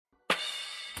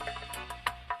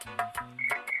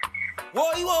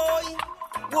Woy, woy,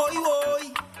 woy,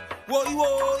 woy, woy,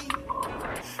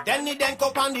 woy. Then the dank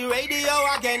up on the radio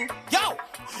again. Yo!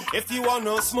 If you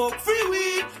wanna smoke free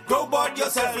weed, grow bud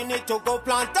yourself. You need to go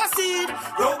plant a seed.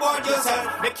 Grow bud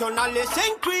yourself. Make your knowledge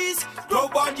increase. Grow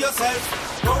bud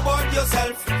yourself. Grow bud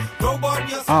yourself. Grow bud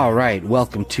yourself. All right,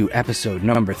 welcome to episode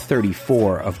number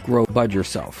 34 of Grow Bud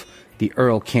Yourself, the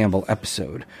Earl Campbell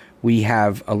episode. We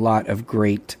have a lot of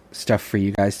great stuff for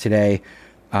you guys today.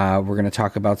 We're going to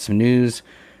talk about some news.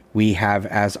 We have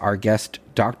as our guest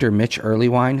Dr. Mitch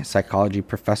Earleywine, psychology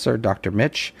professor, Dr.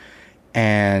 Mitch,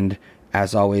 and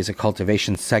as always, a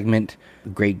cultivation segment,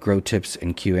 great grow tips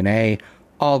and Q&A,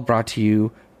 all brought to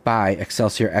you by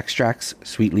Excelsior Extracts,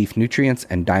 Sweet Leaf Nutrients,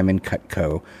 and Diamond Cut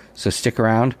Co. So stick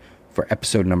around for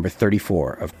episode number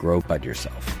 34 of Grow Bud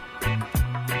Yourself.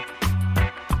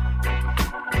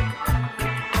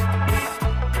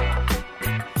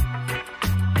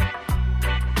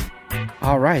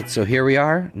 All right, so here we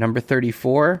are, number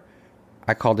 34.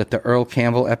 I called it the Earl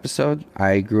Campbell episode.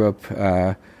 I grew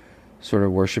up sort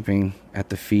of worshiping at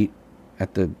the feet,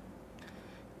 at the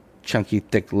chunky,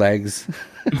 thick legs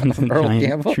of Earl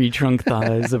Campbell. Tree trunk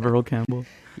thighs of Earl Campbell.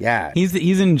 Yeah.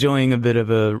 He's enjoying a bit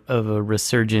of a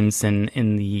resurgence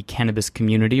in the cannabis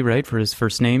community, right, for his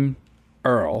first name?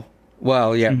 Earl.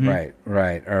 Well, yeah,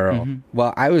 right, Earl. Mm-hmm.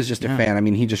 Well, I was just a fan. I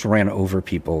mean, he just ran over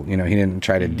people. You know, he didn't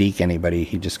try to deke anybody.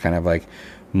 He just kind of like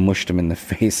mushed them in the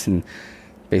face and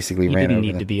basically ran over them. He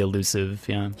didn't need to be elusive,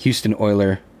 yeah. Houston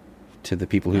Oiler, to the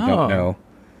people who don't know.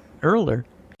 Earler.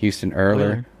 Houston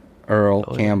Earl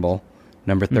Campbell,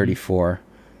 number 34.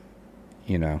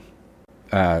 You know,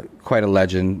 quite a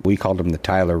legend. We called him the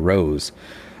Tyler Rose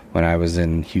when I was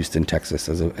in Houston, Texas,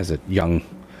 as a young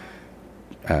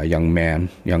man,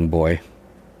 young boy.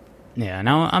 Yeah,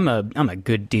 now I'm a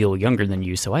good deal younger than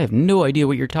you, so I have no idea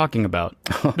what you're talking about.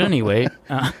 But anyway,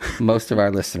 most of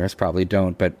our listeners probably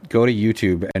don't. But go to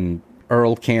YouTube and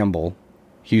Earl Campbell,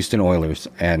 Houston Oilers,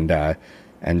 and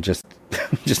just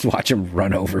watch him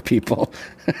run over people.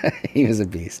 He was a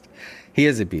beast. He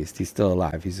is a beast. He's still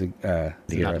alive. He's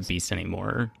not a beast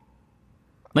anymore.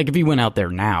 Like if he went out there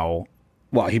now.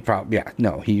 Well, he probably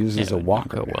he uses a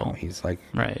walker. Now. Well, he's like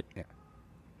right. Yeah.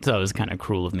 So it was kind of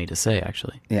cruel of me to say,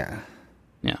 actually. Yeah.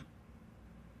 Yeah.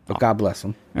 But God bless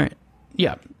him. All right.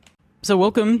 Yeah. So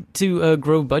welcome to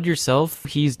Grow Bud Yourself.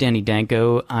 He's Danny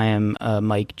Danko. I am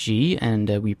Mike G, and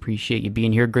we appreciate you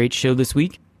being here. Great show this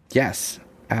week. Yes,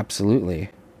 absolutely.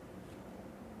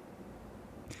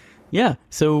 Yeah,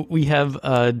 so we have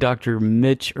Dr.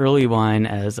 Mitch Earleywine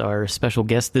as our special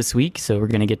guest this week, so we're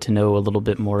going to get to know a little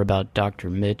bit more about Dr.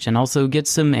 Mitch and also get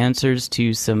some answers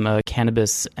to some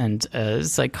cannabis and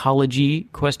psychology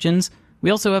questions.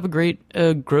 We also have a great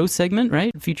grow segment,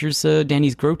 right? It features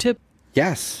Danny's grow tip.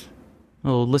 Yes. A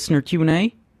little listener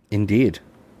Q&A. Indeed.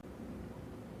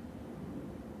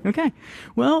 Okay.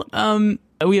 Well,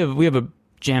 we have a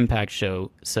jam-packed show,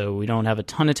 so we don't have a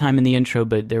ton of time in the intro,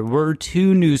 but there were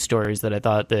two news stories that I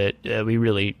thought that we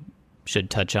really should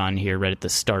touch on here right at the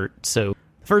start. So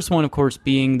the first one, of course,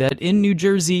 being that in New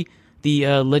Jersey, the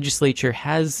legislature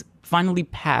has finally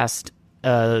passed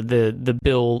the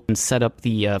bill and set up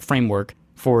the framework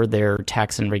for their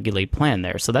tax and regulate plan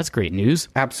there. So that's great news.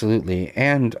 Absolutely.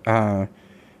 And I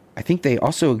think they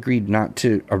also agreed not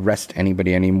to arrest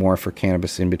anybody anymore for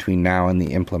cannabis in between now and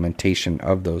the implementation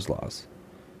of those laws.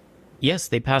 Yes,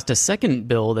 they passed a second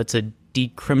bill that's a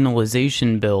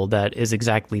decriminalization bill that is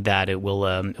exactly that. It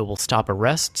will stop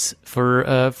arrests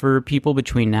for people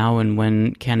between now and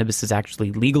when cannabis is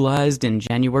actually legalized in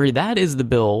January. That is the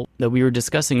bill that we were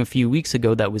discussing a few weeks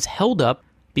ago that was held up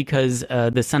because the House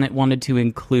of the Senate wanted to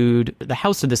include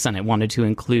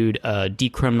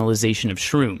decriminalization of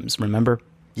shrooms. Remember?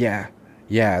 Yeah,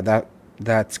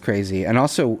 that's crazy. And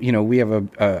also, you know, we have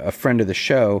a friend of the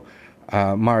show,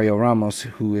 Mario Ramos,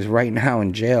 who is right now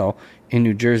in jail in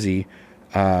New Jersey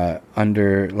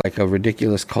under like a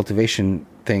ridiculous cultivation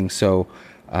thing. So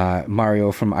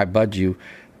Mario from I Bud You,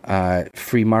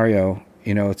 free Mario.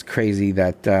 You know, it's crazy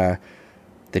that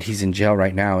he's in jail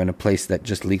right now in a place that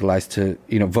just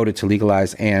voted to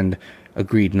legalize and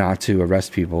agreed not to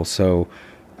arrest people. So,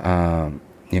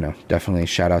 definitely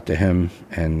shout out to him,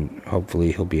 and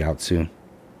hopefully he'll be out soon.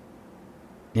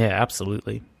 Yeah,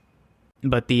 absolutely.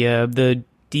 But the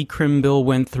decrim bill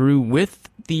went through with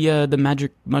the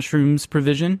magic mushrooms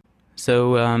provision.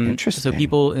 So interesting. So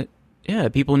people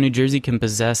in New Jersey can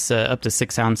possess up to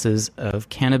 6 ounces of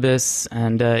cannabis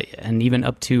and even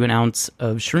up to an ounce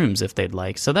of shrooms if they'd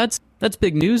like. So that's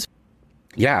big news.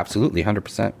 Yeah, absolutely,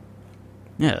 100%.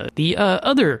 Yeah. The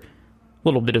other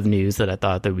little bit of news that I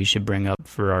thought that we should bring up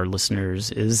for our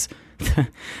listeners is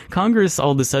Congress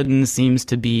all of a sudden seems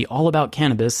to be all about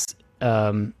cannabis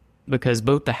because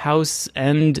both the House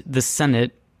and the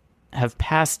Senate have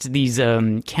passed these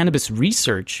cannabis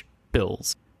research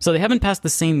bills. So they haven't passed the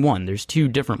same one. There's two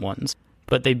different ones.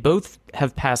 But they both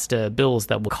have passed bills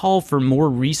that will call for more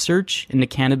research into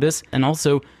cannabis and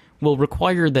also will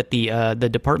require that the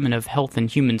Department of Health and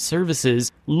Human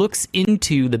Services looks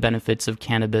into the benefits of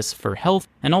cannabis for health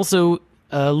and also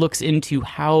looks into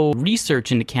how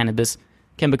research into cannabis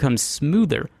can become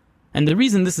smoother. And the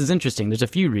reason this is interesting, there's a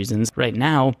few reasons. Right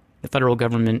now, the federal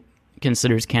government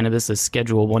considers cannabis a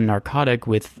Schedule I narcotic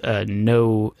with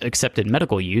no accepted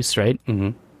medical use, right?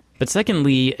 Mm-hmm. But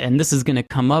secondly, and this is going to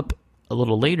come up a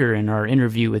little later in our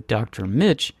interview with Dr.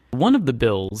 Mitch, one of the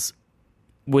bills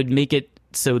would make it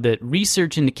so that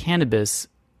research into cannabis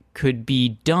could be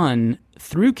done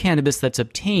through cannabis that's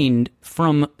obtained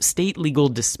from state legal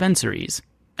dispensaries,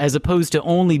 as opposed to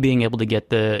only being able to get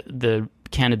the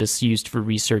cannabis used for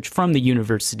research from the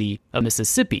University of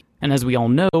Mississippi. And as we all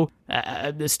know,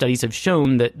 the studies have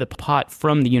shown that the pot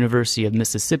from the University of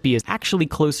Mississippi is actually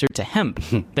closer to hemp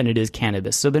than it is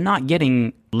cannabis. So they're not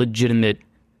getting legitimate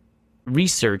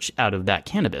research out of that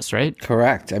cannabis, right?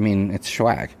 Correct. I mean, it's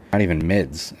swag, not even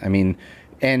mids. I mean,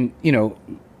 and,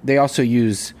 they also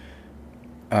use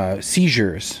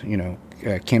seizures,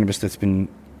 cannabis that's been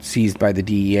seized by the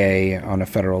DEA on a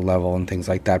federal level and things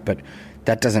like that. But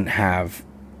that doesn't have,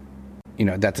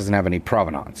 any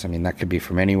provenance. I mean, that could be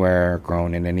from anywhere,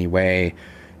 grown in any way,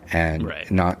 and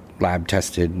not lab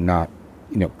tested, not,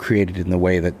 created in the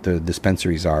way that the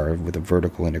dispensaries are with a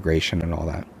vertical integration and all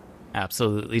that.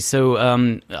 Absolutely. So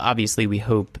obviously we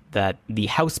hope that the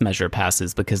House measure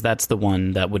passes because that's the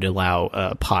one that would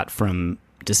allow pot from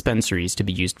dispensaries to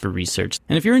be used for research.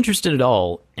 And if you're interested at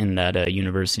all in that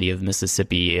University of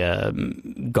Mississippi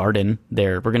garden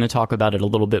there, we're going to talk about it a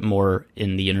little bit more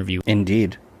in the interview.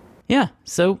 Indeed. Yeah.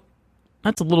 So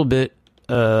that's a little bit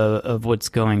of what's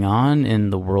going on in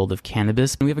the world of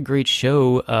cannabis. We have a great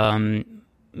show.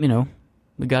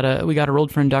 We got our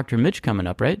old friend Dr. Mitch coming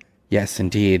up, right? Yes,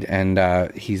 indeed. And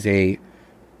he's a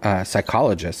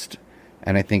psychologist.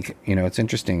 And I think, it's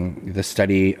interesting, the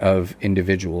study of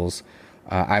individuals.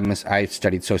 I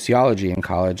studied sociology in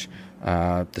college,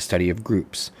 the study of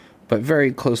groups, but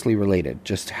very closely related,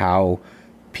 just how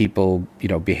people,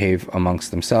 behave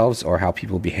amongst themselves or how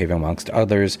people behave amongst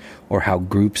others or how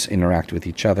groups interact with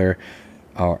each other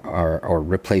or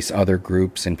replace other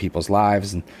groups in people's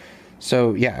lives. And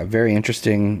so, yeah, very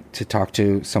interesting to talk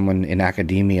to someone in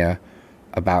academia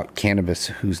about cannabis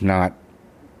who's not,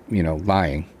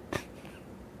 lying.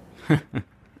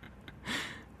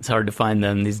 It's hard to find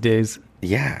them these days.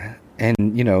 Yeah. And,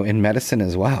 in medicine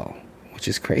as well, which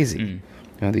is crazy.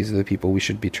 These are the people we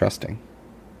should be trusting.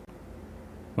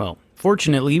 Well,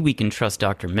 fortunately, we can trust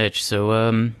Dr. Mitch. So,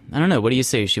 I don't know. What do you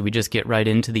say? Should we just get right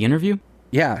into the interview?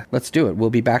 Yeah, let's do it.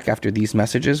 We'll be back after these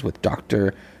messages with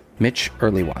Dr. Mitch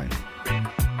Earleywine.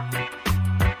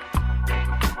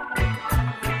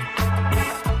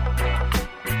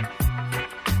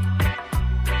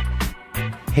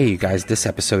 Hey, you guys, this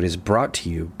episode is brought to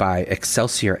you by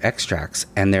Excelsior Extracts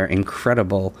and their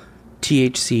incredible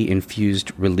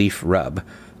THC-infused relief rub.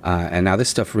 And now this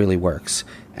stuff really works.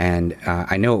 And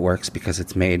I know it works because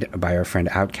it's made by our friend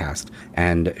Outcast,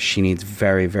 and she needs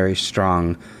very, very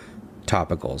strong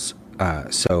topicals.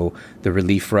 So the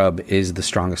Relief Rub is the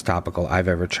strongest topical I've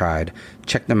ever tried.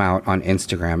 Check them out on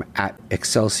Instagram at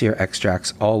Excelsior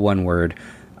Extracts, all one word.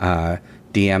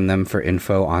 DM them for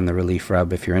info on the Relief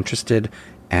Rub if you're interested,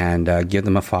 and give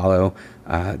them a follow.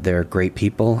 They're great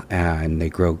people, and they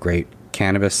grow great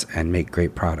cannabis and make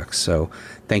great products. So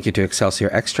thank you to Excelsior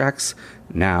Extracts.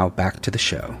 Now back to the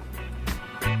show.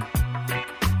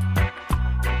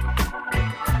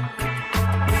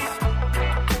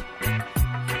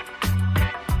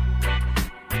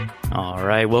 All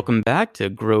right, welcome back to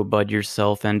Grow Bud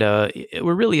Yourself, and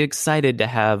we're really excited to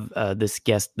have this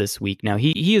guest this week. Now,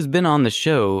 he has been on the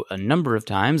show a number of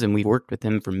times, and we've worked with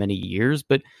him for many years,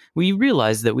 but we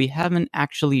realized that we haven't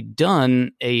actually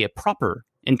done a proper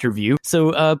interview.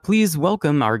 So please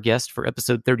welcome our guest for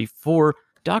episode 34,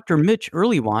 Dr. Mitch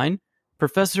Earleywine,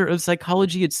 professor of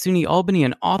psychology at SUNY Albany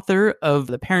and author of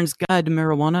The Parent's Guide to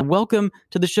Marijuana. Welcome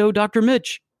to the show, Dr.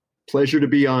 Mitch. Pleasure to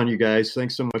be on, you guys.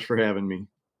 Thanks so much for having me.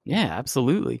 Yeah,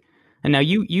 absolutely. And now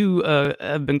you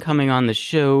have been coming on the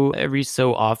show every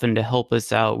so often to help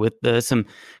us out with some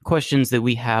questions that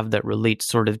we have that relate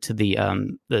sort of to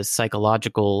the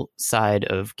psychological side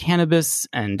of cannabis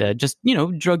and just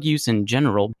drug use in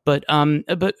general. But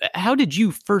how did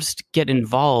you first get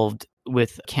involved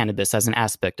with cannabis as an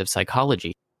aspect of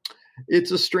psychology?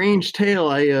 It's a strange tale.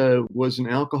 I was an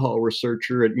alcohol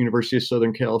researcher at University of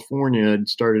Southern California. I'd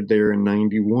started there in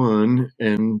 91,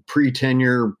 and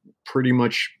pre-tenure pretty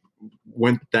much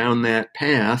went down that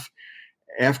path.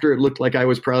 After it looked like I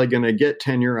was probably going to get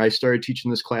tenure, I started teaching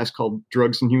this class called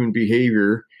Drugs and Human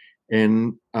Behavior,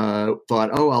 and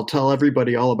thought, I'll tell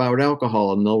everybody all about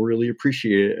alcohol and they'll really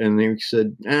appreciate it. And they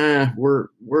said,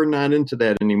 we're not into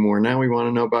that anymore. Now we want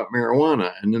to know about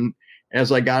marijuana. And then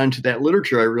as I got into that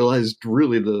literature, I realized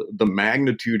really the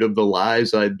magnitude of the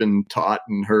lies I'd been taught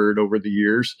and heard over the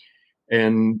years,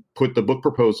 and put the book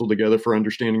proposal together for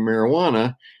Understanding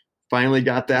Marijuana. Finally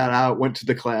got that out, went to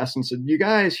the class and said, you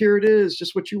guys, here it is,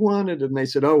 just what you wanted. And they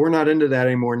said, we're not into that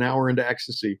anymore. Now we're into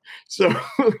ecstasy. So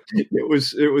it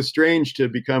was strange to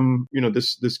become,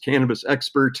 this cannabis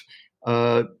expert,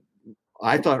 I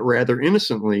thought rather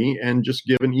innocently, and just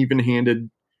give an even-handed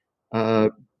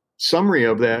summary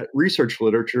of that research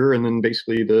literature. And then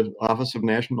basically the Office of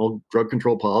National Drug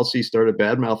Control Policy started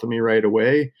bad-mouthing me right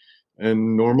away.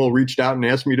 And NORML reached out and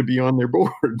asked me to be on their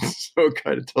board. So it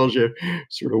kind of tells you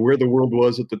sort of where the world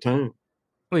was at the time.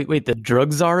 Wait, the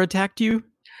drug czar attacked you?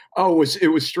 Oh, it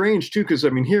was strange, too, because,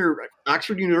 here,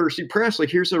 Oxford University Press,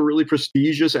 here's a really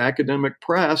prestigious academic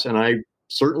press, and I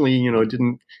certainly,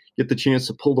 didn't get the chance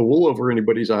to pull the wool over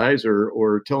anybody's eyes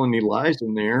or tell any lies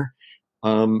in there.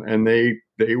 And they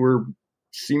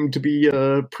seemed to be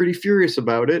pretty furious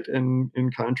about it, and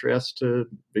in contrast to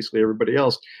basically everybody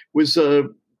else. Was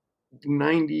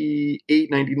 98,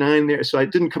 99 there. So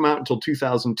it didn't come out until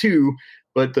 2002,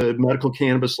 but the medical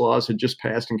cannabis laws had just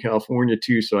passed in California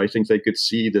too. So I think they could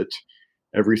see that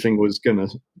everything was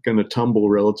gonna tumble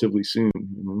relatively soon.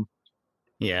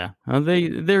 Yeah,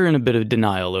 they're in a bit of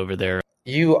denial over there.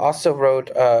 You also wrote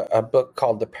a book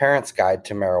called The Parent's Guide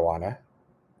to Marijuana.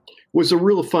 It was a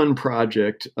real fun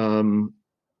project.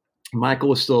 Michael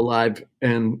was still alive,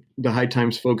 and the High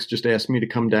Times folks just asked me to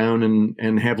come down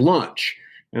and have lunch.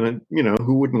 And,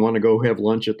 who wouldn't want to go have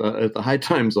lunch at the High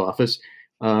Times office?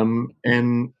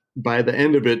 And by the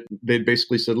end of it, they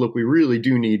basically said, look, we really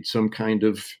do need some kind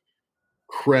of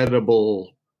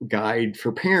credible guide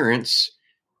for parents.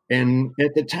 And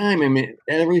at the time,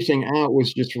 everything out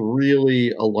was just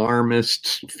really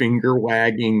alarmist,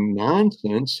 finger-wagging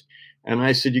nonsense. And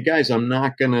I said, you guys, I'm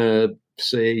not going to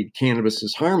say cannabis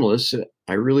is harmless.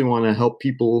 I really want to help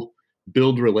people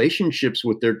build relationships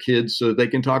with their kids so they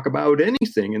can talk about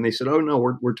anything. And they said, oh, no,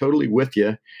 we're totally with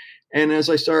you. And as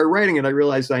I started writing it, I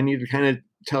realized I needed to kind of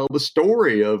tell the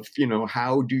story of,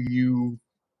 how do you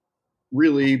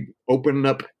really open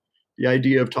up the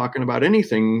idea of talking about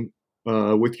anything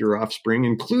with your offspring,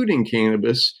 including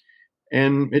cannabis.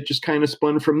 And it just kind of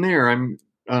spun from there.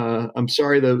 I'm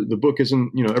sorry the book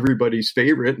isn't, everybody's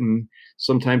favorite, and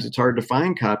sometimes it's hard to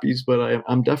find copies, but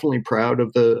I'm definitely proud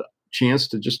of the chance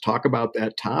to just talk about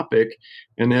that topic.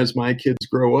 And as my kids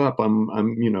grow up, I'm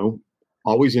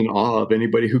always in awe of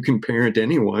anybody who can parent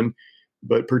anyone,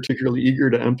 but particularly eager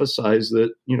to emphasize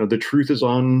that, the truth is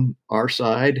on our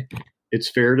side. It's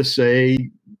fair to say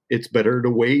it's better to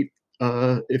wait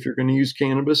if you're going to use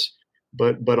cannabis,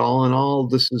 but all in all,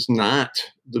 this is not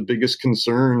the biggest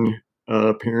concern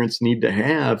parents need to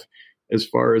have as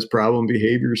far as problem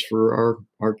behaviors for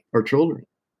our children.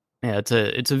 Yeah,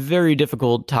 it's a very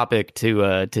difficult topic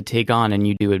to take on, and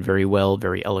you do it very well,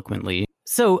 very eloquently.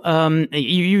 So,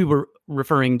 you were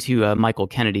referring to Michael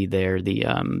Kennedy there,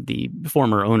 the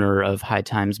former owner of High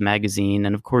Times magazine,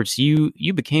 and of course,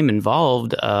 you became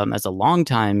involved as a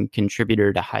longtime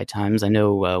contributor to High Times. I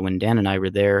know when Dan and I were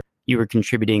there, you were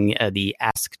contributing the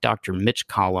Ask Dr. Mitch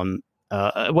column.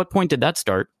 At what point did that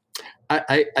start?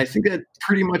 I think that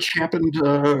pretty much happened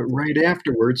right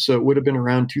afterwards. So it would have been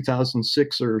around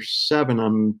 2006 or 7,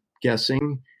 I'm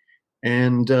guessing.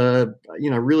 And,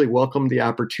 really welcomed the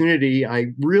opportunity. I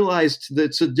realized that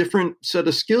it's a different set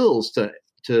of skills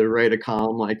to write a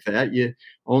column like that. You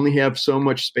only have so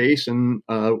much space and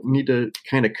need to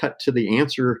kind of cut to the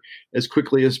answer as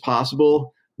quickly as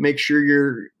possible. Make sure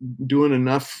you're doing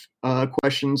enough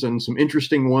questions and some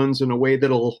interesting ones in a way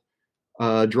that'll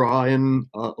draw in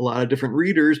a lot of different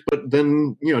readers, but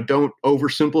then, don't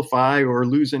oversimplify or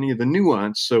lose any of the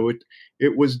nuance. So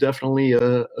it was definitely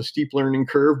a steep learning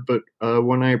curve, but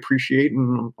one I appreciate,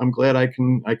 and I'm glad I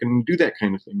can do that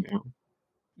kind of thing now.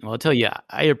 Well, I'll tell you,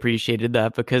 I appreciated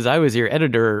that because I was your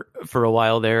editor for a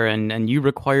while there, and you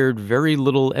required very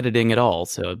little editing at all.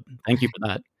 So thank you for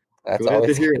that. That's glad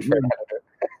always to hear good it. for an editor.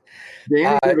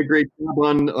 Dan did a great job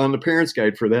on the Parent's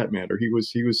Guide for that matter. He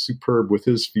was superb with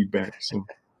his feedback. So,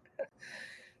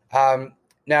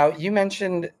 now you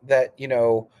mentioned that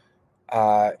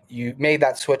you made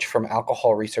that switch from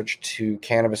alcohol research to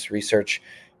cannabis research,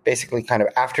 basically kind of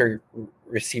after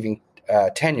receiving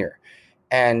tenure.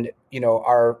 And,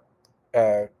 our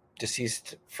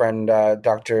deceased friend,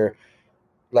 Dr.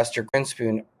 Lester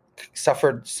Grinspoon,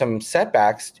 suffered some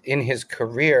setbacks in his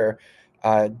career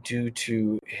due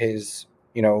to his,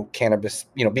 cannabis,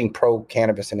 being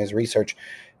pro-cannabis in his research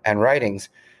and writings.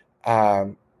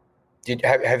 Have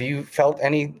you felt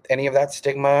any of that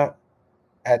stigma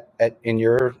in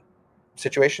your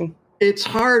situation? It's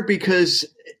hard because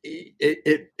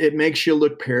it makes you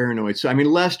look paranoid. So, I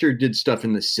mean, Lester did stuff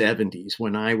in the 70s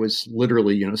when I was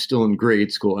literally, still in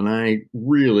grade school. And I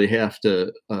really have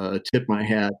to tip my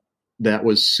hat. That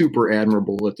was super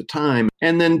admirable at the time.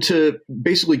 And then to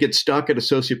basically get stuck at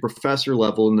associate professor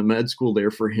level in the med school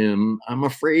there for him, I'm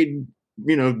afraid,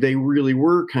 they really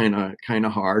were kind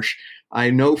of harsh. I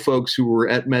know folks who were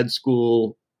at med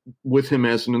school with him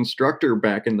as an instructor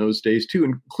back in those days too,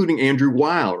 including Andrew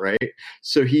Weil, right?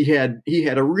 So he had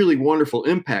a really wonderful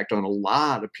impact on a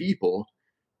lot of people.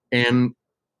 And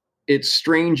it's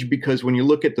strange because when you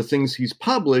look at the things he's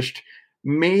published,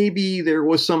 maybe there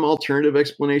was some alternative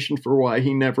explanation for why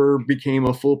he never became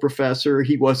a full professor.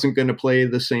 He wasn't going to play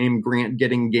the same grant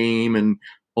getting game and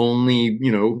only,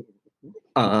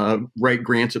 write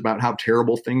grants about how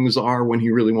terrible things are, when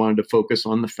he really wanted to focus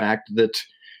on the fact that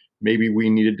maybe we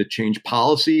needed to change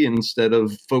policy instead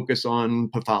of focus on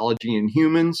pathology in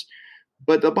humans.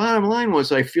 But the bottom line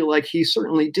was, I feel like he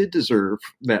certainly did deserve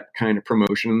that kind of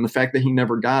promotion. And the fact that he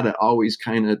never got it always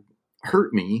kind of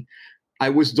hurt me. I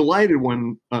was delighted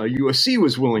when USC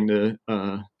was willing to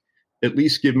at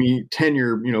least give me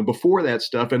tenure, before that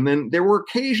stuff. And then there were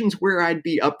occasions where I'd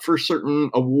be up for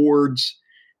certain awards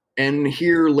and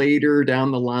hear later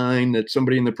down the line that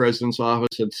somebody in the president's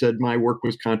office had said my work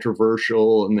was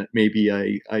controversial and that maybe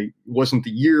I wasn't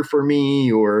the year for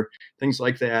me or things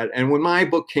like that. And when my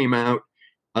book came out,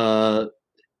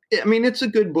 it's a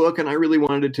good book and I really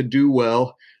wanted it to do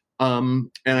well.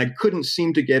 And I couldn't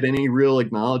seem to get any real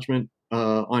acknowledgement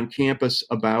on campus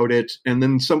about it. And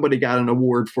then somebody got an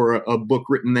award for a book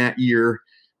written that year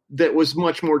that was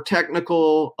much more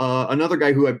technical. Another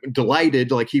guy who I'm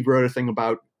delighted, like he wrote a thing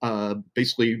about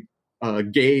basically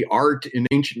gay art in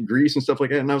ancient Greece and stuff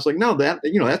like that. And I was like, no,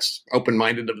 that's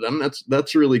open-minded of them.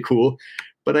 That's really cool.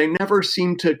 But I never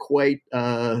seemed to quite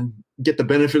get the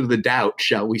benefit of the doubt,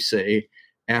 shall we say,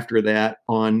 after that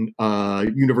on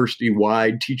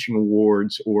university-wide teaching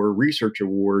awards or research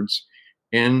awards.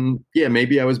 And yeah,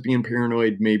 maybe I was being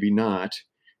paranoid, maybe not.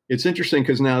 It's interesting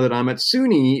because now that I'm at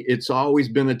SUNY, it's always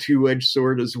been a two-edged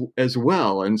sword as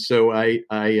well. And so I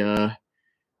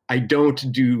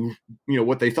don't do,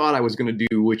 what they thought I was going to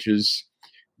do, which is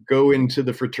go into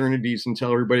the fraternities and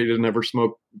tell everybody to never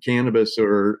smoke cannabis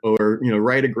or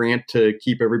write a grant to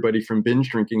keep everybody from binge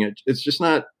drinking it. It's just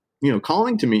not,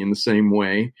 calling to me in the same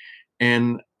way.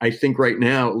 And I think right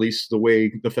now, at least the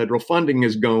way the federal funding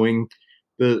is going,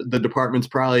 the department's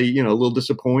probably, a little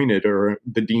disappointed, or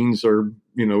the deans are,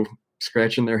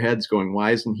 scratching their heads going,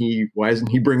 why isn't he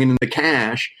bringing in the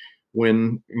cash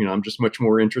when, I'm just much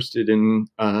more interested in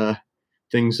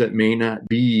things that may not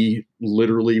be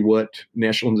literally what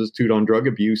National Institute on Drug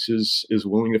Abuse is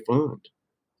willing to fund.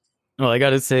 Well, I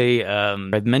got to say,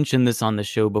 I've mentioned this on the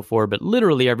show before, but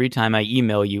literally every time I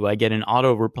email you, I get an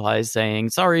auto reply saying,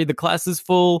 sorry, the class is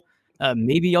full.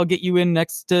 Maybe I'll get you in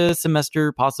next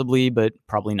semester, possibly, but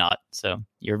probably not. So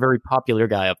you're a very popular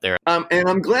guy up there. And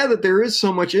I'm glad that there is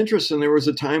so much interest. And there was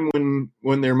a time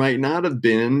when there might not have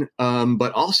been.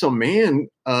 But also, man,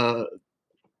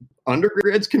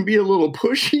 undergrads can be a little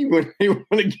pushy when they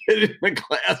want to get in the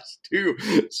class too.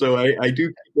 So I do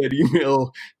keep that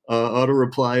email auto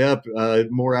reply up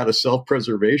more out of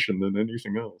self-preservation than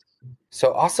anything else.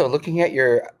 So also looking at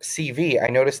your CV, I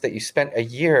noticed that you spent a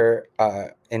year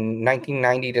in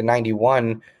 1990 to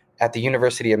 91 at the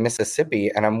University of Mississippi.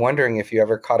 And I'm wondering if you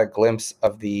ever caught a glimpse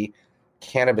of the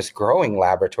cannabis growing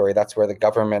laboratory. That's where the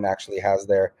government actually has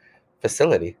their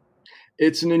facility.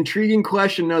 It's an intriguing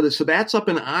question. No, so that's up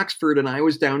in Oxford and I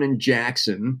was down in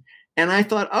Jackson. And I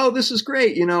thought, oh, this is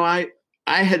great. I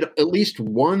had at least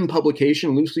one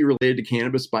publication loosely related to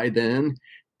cannabis by then.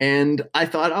 And I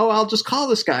thought, oh, I'll just call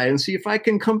this guy and see if I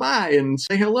can come by and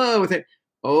say hello with it.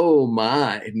 Oh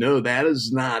my, no, that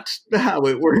is not how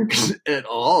it works at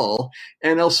all.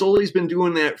 And El Soli's been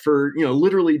doing that for,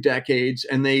 literally decades.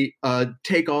 And they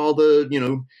take all the,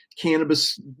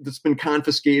 cannabis that's been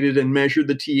confiscated and measured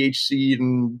the THC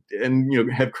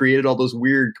and have created all those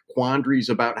weird quandaries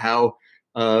about how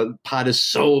pot is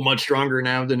so much stronger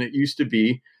now than it used to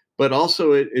be. but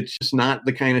also it's just not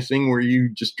the kind of thing where you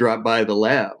just drop by the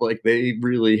lab. Like they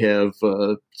really have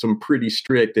some pretty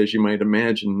strict, as you might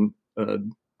imagine,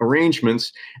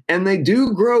 arrangements, and they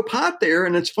do grow pot there.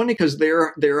 And it's funny because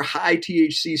their high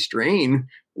THC strain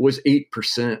was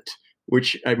 8%,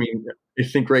 which, I mean, I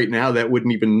think right now that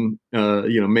wouldn't even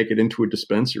make it into a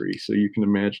dispensary. So you can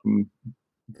imagine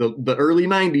the early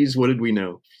 90s. What did we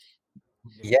know?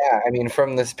 Yeah, I mean,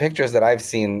 from the pictures that I've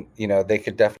seen, they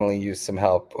could definitely use some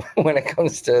help when it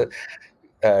comes to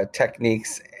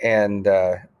techniques and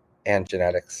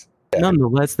genetics. Yeah.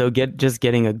 Nonetheless, though,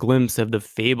 getting a glimpse of the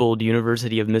fabled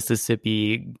University of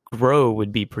Mississippi grow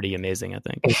would be pretty amazing, I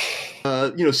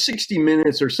think. 60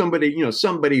 Minutes or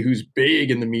somebody who's big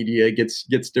in the media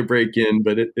gets to break in,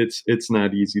 but it's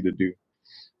not easy to do.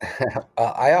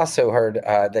 I also heard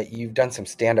that you've done some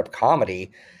stand-up comedy.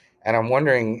 And I'm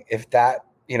wondering if that,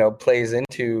 plays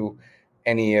into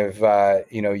any of,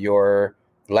 your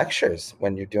lectures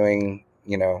when you're doing,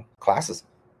 classes.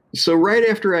 So right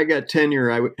after I got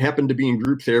tenure, I happened to be in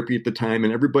group therapy at the time,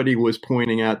 and everybody was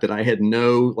pointing out that I had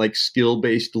no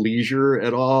skill-based leisure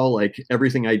at all. Like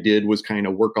everything I did was kind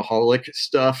of workaholic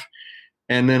stuff.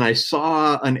 And then I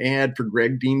saw an ad for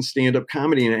Greg Dean's stand-up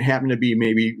comedy, and it happened to be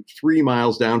maybe 3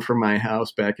 miles down from my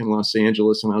house back in Los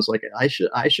Angeles. And I was like, I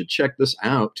should check this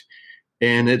out.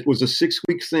 And it was a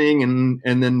 6-week thing, and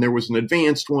then there was an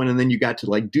advanced one, and then you got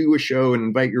to do a show and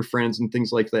invite your friends and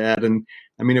things like that. And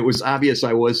I mean, it was obvious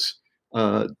I was,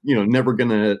 never going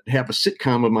to have a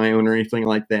sitcom of my own or anything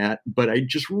like that. But I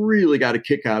just really got a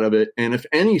kick out of it. And if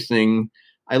anything,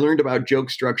 I learned about joke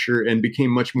structure and became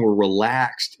much more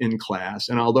relaxed in class.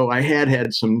 And although I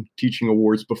had some teaching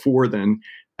awards before then,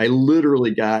 I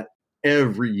literally got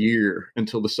every year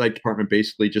until the psych department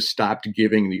basically just stopped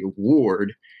giving the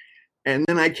award. And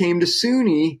then I came to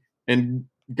SUNY and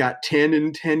got 10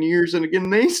 in 10 years. And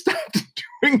again, they stopped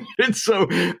doing it. So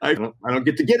I don't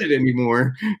get to get it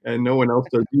anymore. And no one else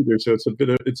does either. So it's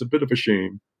a bit of a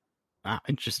shame.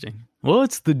 Interesting.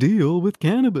 What's the deal with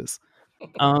cannabis?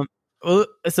 Well,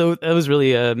 so that was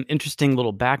really an interesting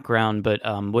little background, but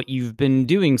what you've been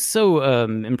doing so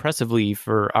impressively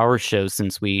for our show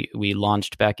since we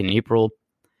launched back in April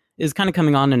is kind of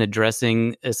coming on and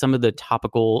addressing some of the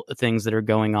topical things that are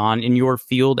going on in your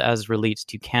field as relates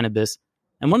to cannabis.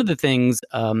 And one of the things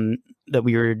that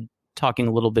we were talking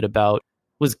a little bit about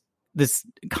was this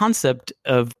concept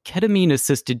of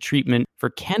ketamine-assisted treatment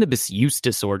for cannabis use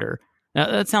disorder. Now,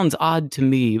 that sounds odd to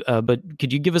me, but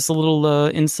could you give us a little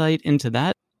insight into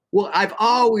that? Well, I've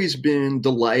always been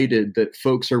delighted that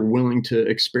folks are willing to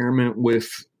experiment with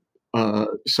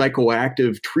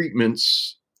psychoactive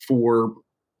treatments for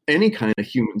any kind of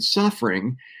human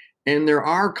suffering. And there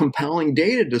are compelling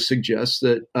data to suggest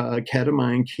that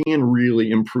ketamine can really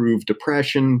improve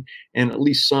depression and at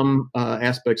least some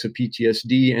aspects of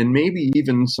PTSD and maybe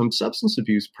even some substance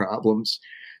abuse problems.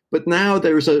 But now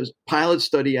there's a pilot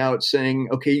study out saying,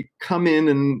 okay, come in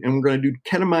and we're going to do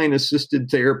ketamine-assisted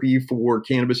therapy for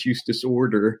cannabis use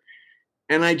disorder.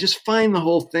 And I just find the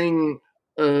whole thing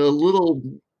a little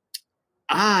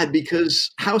odd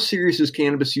because how serious is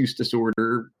cannabis use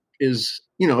disorder is,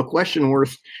 a question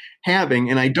worth having.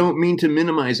 And I don't mean to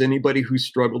minimize anybody who's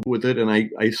struggled with it. And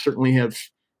I certainly have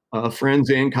friends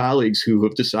and colleagues who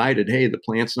have decided, hey, the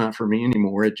plant's not for me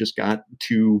anymore. It just got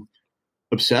too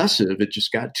obsessive. It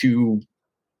just got too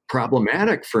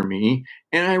problematic for me.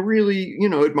 And I really,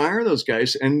 admire those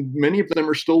guys. And many of them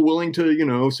are still willing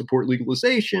to, support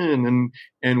legalization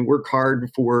and work hard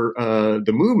for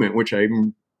the movement, which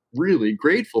I'm really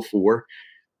grateful for.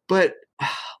 But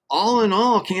all in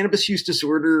all, cannabis use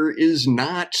disorder is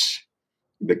not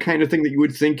the kind of thing that you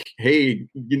would think, hey,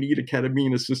 you need a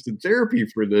ketamine-assisted therapy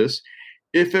for this.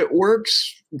 If it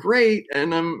works, great,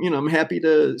 and I'm happy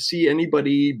to see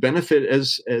anybody benefit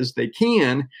as they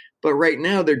can. But right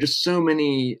now, there are just so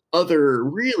many other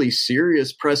really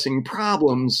serious, pressing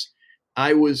problems.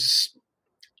 I was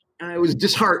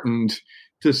disheartened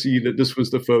to see that this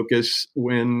was the focus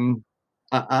when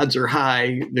odds are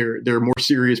high. There are more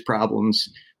serious problems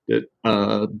that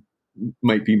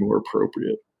might be more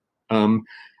appropriate.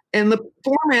 And the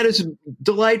format is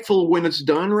delightful when it's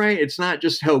done right. It's not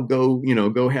just go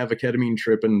have a ketamine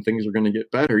trip and things are going to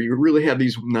get better. You really have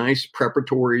these nice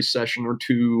preparatory session or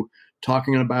two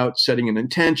talking about setting an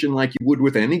intention like you would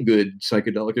with any good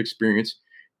psychedelic experience.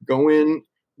 Go in.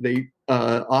 They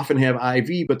often have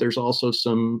IV, but there's also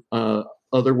some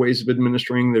other ways of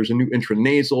administering. There's a new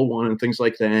intranasal one and things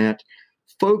like that.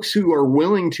 Folks who are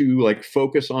willing to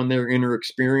focus on their inner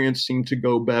experience seem to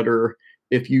go better.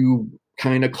 If you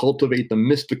kind of cultivate the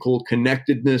mystical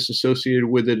connectedness associated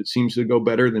with it, it seems to go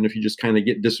better than if you just kind of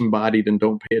get disembodied and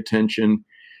don't pay attention.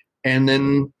 and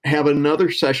then have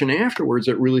another session afterwards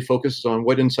that really focuses on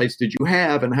what insights did you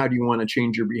have and how do you want to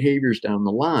change your behaviors down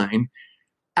the line.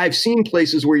 I've seen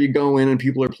places where you go in and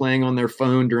people are playing on their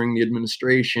phone during the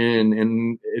administration,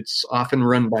 and it's often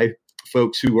run by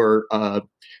folks who are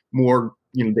more,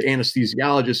 the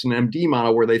anesthesiologist and MD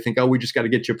model, where they think, oh, we just got to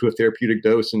get you up to a therapeutic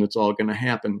dose and it's all going to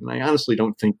happen. And I honestly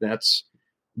don't think that's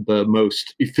the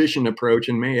most efficient approach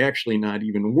and may actually not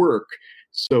even work.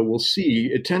 So we'll see.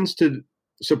 It tends to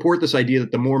support this idea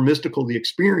that the more mystical the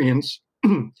experience,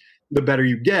 the better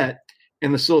you get.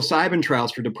 And the psilocybin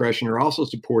trials for depression are also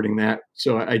supporting that.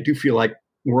 So I do feel like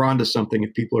we're onto something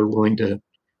if people are willing to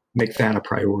make that a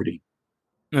priority.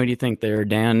 What do you think there,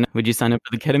 Dan? Would you sign up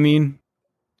for the ketamine?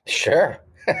 Sure.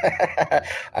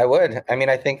 I would. I mean,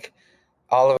 I think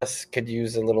all of us could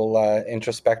use a little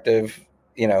introspective,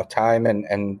 time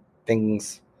and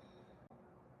things,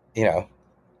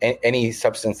 any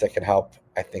substance that can help,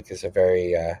 I think is a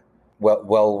very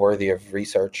well worthy of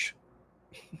research.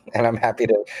 And I'm happy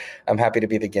to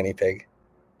be the guinea pig.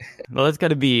 Well, that's got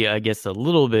to be, I guess, a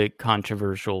little bit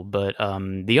controversial. But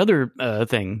the other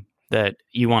thing that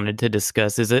you wanted to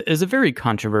discuss is a very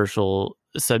controversial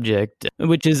subject,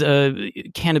 which is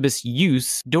cannabis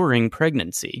use during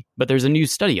pregnancy. But there's a new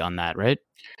study on that, right?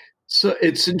 So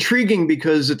it's intriguing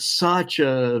because it's such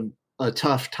a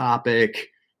tough topic.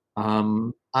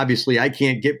 Obviously, I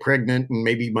can't get pregnant, and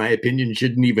maybe my opinion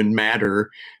shouldn't even matter.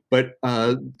 But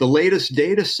the latest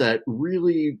data set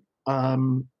really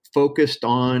focused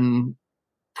on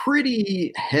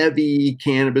pretty heavy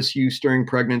cannabis use during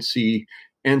pregnancy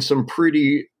and some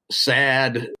pretty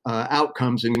sad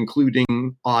outcomes,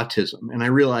 including autism. And I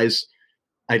realize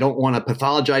I don't want to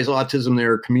pathologize autism.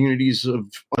 There are communities of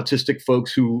autistic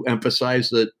folks who emphasize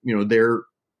that, they're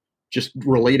just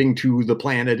relating to the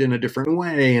planet in a different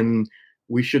way, and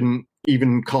we shouldn't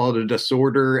even call it a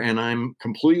disorder. And I'm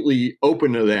completely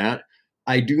open to that.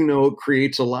 I do know it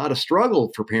creates a lot of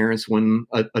struggle for parents when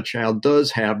a child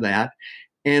does have that.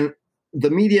 And the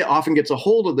media often gets a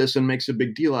hold of this and makes a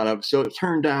big deal out of it. So it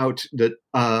turned out that,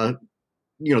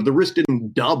 the risk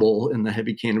didn't double in the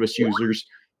heavy cannabis users,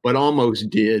 but almost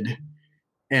did.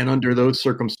 And under those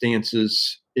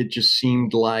circumstances, it just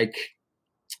seemed like,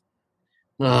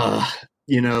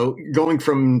 going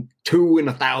from 2 in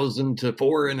 1,000 to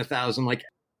 4 in 1,000, like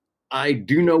I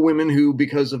do know women who,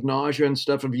 because of nausea and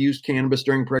stuff, have used cannabis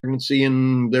during pregnancy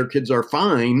and their kids are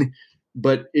fine,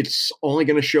 but it's only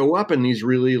going to show up in these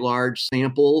really large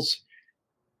samples.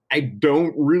 I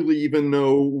don't really even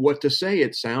know what to say.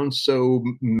 It sounds so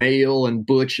male and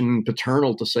butch and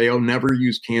paternal to say, oh, never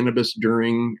use cannabis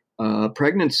during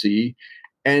pregnancy.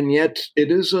 And yet it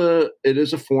is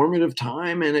a formative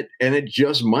time, and it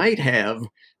just might have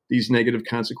these negative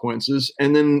consequences.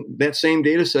 And then that same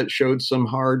data set showed some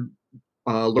hard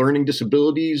learning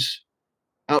disabilities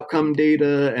outcome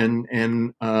data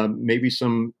and maybe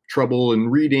some trouble in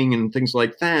reading and things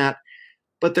like that.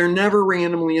 But they're never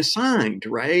randomly assigned,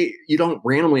 right? You don't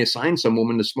randomly assign some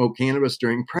woman to smoke cannabis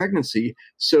during pregnancy.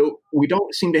 So we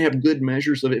don't seem to have good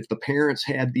measures of if the parents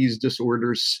had these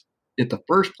disorders in the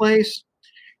first place,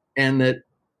 and that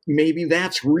maybe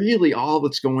that's really all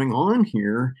that's going on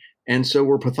here. And so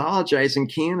we're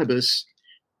pathologizing cannabis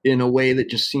in a way that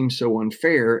just seems so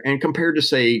unfair. And compared to,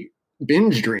 say,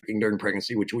 binge drinking during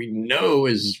pregnancy, which we know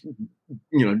is,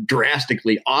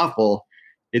 drastically awful,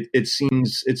 it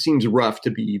seems rough to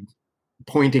be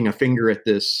pointing a finger at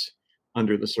this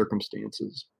under the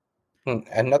circumstances.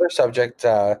 Another subject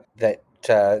that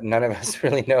none of us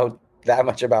really know that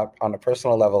much about on a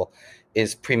personal level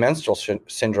is premenstrual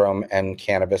syndrome and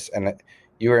cannabis. And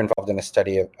you were involved in a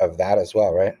study of that as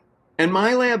well, right? And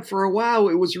my lab, for a while,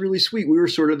 it was really sweet. We were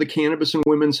sort of the cannabis and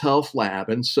women's health lab.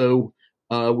 And so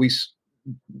we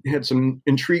had some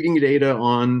intriguing data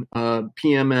on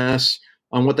PMS,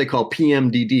 on what they call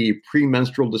PMDD,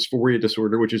 premenstrual dysphoria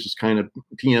disorder, which is just kind of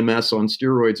PMS on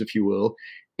steroids, if you will,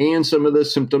 and some of the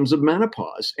symptoms of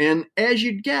menopause. And as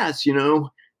you'd guess,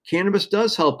 cannabis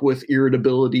does help with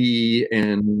irritability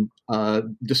and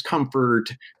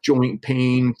discomfort, joint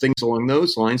pain, things along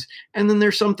those lines. And then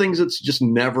there's some things it's just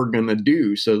never going to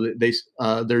do. So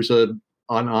there's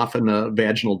often a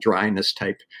vaginal dryness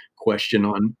type question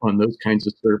on those kinds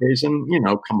of surveys. And,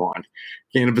 come on,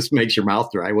 cannabis makes your mouth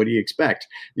dry. What do you expect?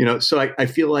 So I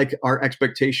feel like our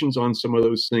expectations on some of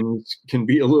those things can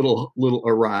be a little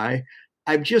awry.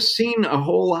 I've just seen a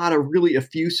whole lot of really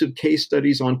effusive case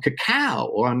studies on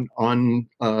cacao, on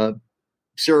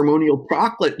ceremonial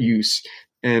chocolate use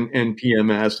and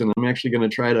PMS. And I'm actually going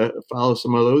to try to follow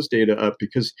some of those data up,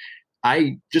 because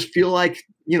I just feel like,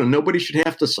 nobody should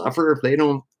have to suffer if they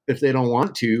don't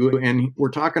want to. And we're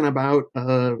talking about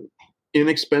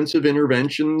inexpensive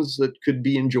interventions that could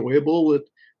be enjoyable that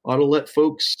ought to let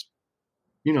folks,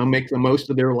 make the most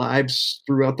of their lives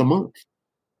throughout the month.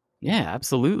 Yeah,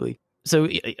 absolutely. So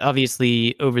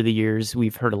obviously, over the years,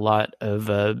 we've heard a lot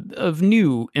of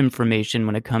new information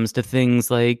when it comes to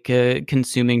things like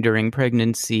consuming during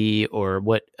pregnancy or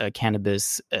what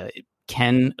cannabis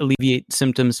can alleviate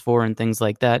symptoms for and things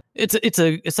like that. It's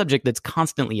a subject that's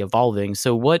constantly evolving.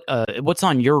 So what's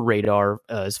on your radar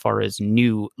as far as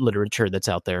new literature that's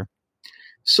out there?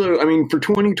 So, for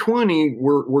 2020,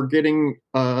 we're getting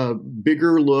a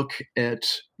bigger look at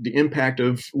the impact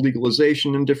of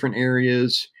legalization in different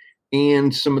areas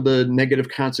and some of the negative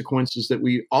consequences that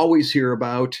we always hear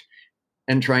about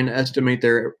and trying to estimate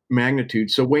their magnitude.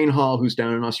 So Wayne Hall, who's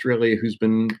down in Australia, who's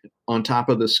been on top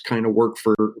of this kind of work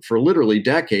for literally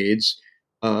decades,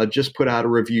 just put out a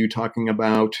review talking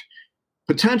about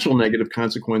potential negative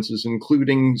consequences,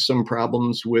 including some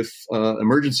problems with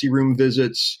emergency room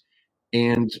visits.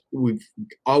 And we've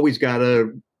always got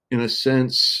to, in a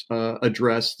sense,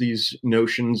 address these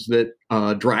notions that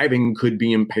driving could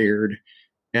be impaired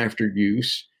after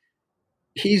use.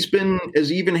 He's been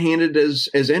as even-handed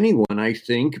as anyone, I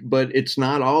think, but it's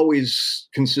not always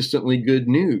consistently good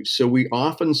news. So we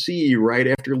often see right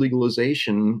after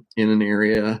legalization in an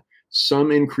area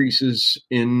some increases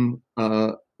in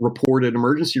reported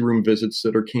emergency room visits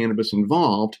that are cannabis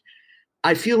involved.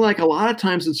 I feel like a lot of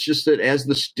times it's just that as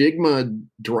the stigma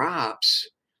drops,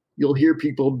 you'll hear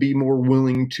people be more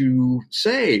willing to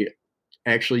say,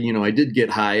 actually, I did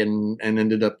get high and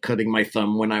ended up cutting my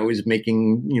thumb when I was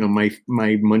making, my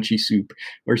munchie soup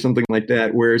or something like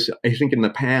that. Whereas I think in the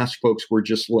past, folks were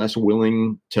just less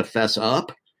willing to fess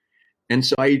up. And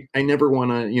so I never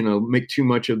want to, make too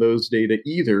much of those data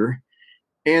either.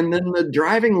 And then the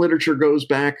driving literature goes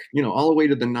back, all the way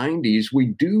to the 90s. We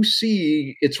do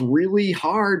see it's really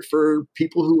hard for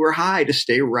people who are high to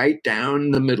stay right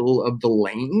down the middle of the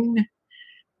lane.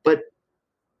 But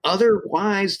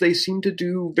otherwise, they seem to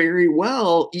do very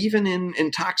well, even in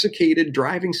intoxicated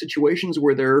driving situations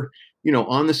where they're,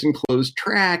 on this enclosed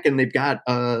track and they've got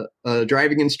a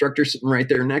driving instructor sitting right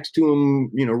there next to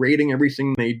them, rating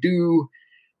everything they do.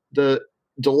 The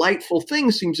delightful thing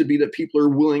seems to be that people are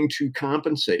willing to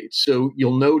compensate. So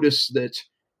you'll notice that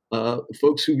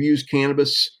folks who've used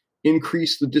cannabis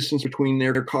increase the distance between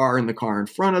their car and the car in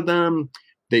front of them.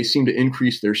 They seem to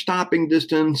increase their stopping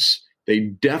distance.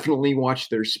 They definitely watch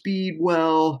their speed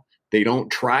well. They don't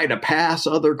try to pass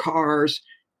other cars.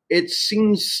 It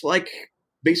seems like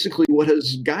basically what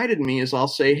has guided me is I'll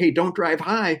say, hey, don't drive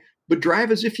high, but drive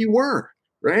as if you were,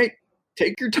 right?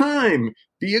 Take your time.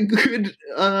 Be a good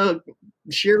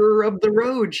sharer of the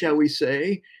road, shall we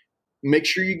say. Make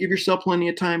sure you give yourself plenty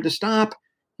of time to stop.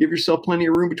 Give yourself plenty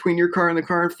of room between your car and the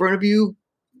car in front of you.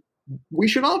 We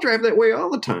should all drive that way all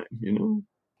the time,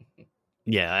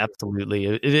 Yeah, absolutely.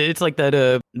 It's like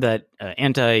that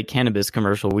anti-cannabis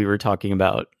commercial we were talking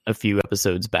about a few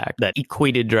episodes back that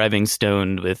equated driving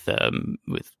stoned with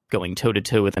going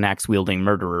toe-to-toe with an axe-wielding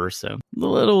murderer. So a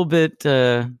little bit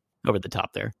over the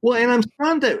top there. Well, and I'm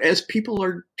stunned that as people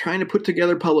are trying to put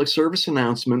together public service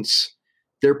announcements,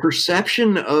 their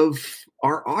perception of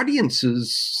our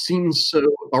audiences seems so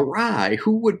awry.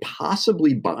 Who would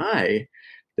possibly buy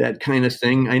that kind of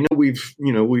thing? I know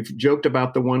we've joked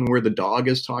about the one where the dog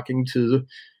is talking to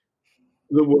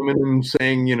the woman and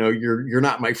saying, you're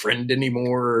not my friend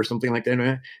anymore or something like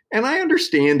that. And I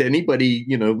understand anybody,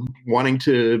 wanting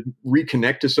to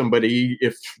reconnect to somebody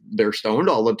if they're stoned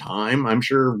all the time. I'm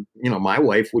sure, my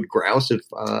wife would grouse if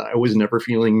I was never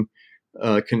feeling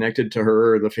connected to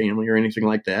her or the family or anything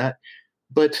like that.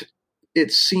 But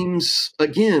it seems,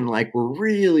 again, like we're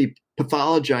really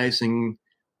pathologizing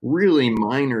really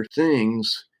minor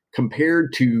things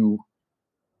compared to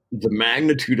the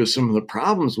magnitude of some of the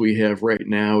problems we have right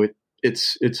now.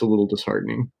 It's a little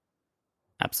disheartening.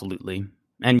 Absolutely.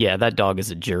 And yeah, that dog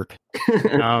is a jerk.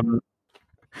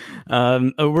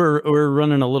 We're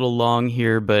running a little long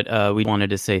here, but we wanted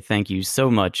to say thank you so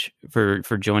much for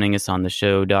joining us on the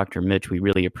show, Dr. Mitch. We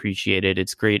really appreciate it.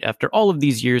 It's great after all of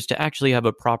these years to actually have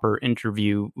a proper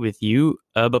interview with you.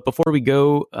 But before we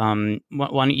go, why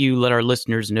don't you let our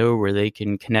listeners know where they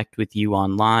can connect with you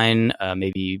online?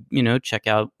 Maybe, check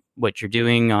out what you're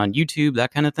doing on YouTube,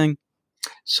 that kind of thing.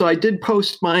 So I did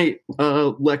post my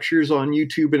lectures on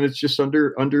YouTube, and it's just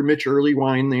under Mitch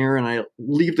Earleywine there. And I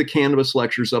leave the cannabis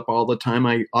lectures up all the time.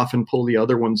 I often pull the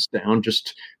other ones down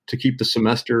just to keep the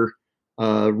semester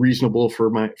reasonable for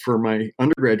my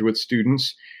undergraduate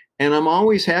students. And I'm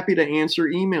always happy to answer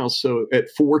emails. So at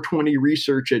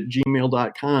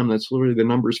 420research@gmail.com, that's literally the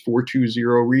numbers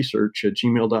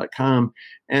 420research@gmail.com.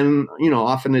 And,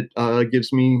 often it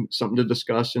gives me something to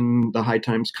discuss in the High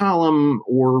Times column,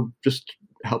 or just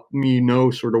help me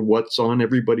know sort of what's on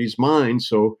everybody's mind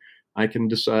so I can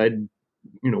decide,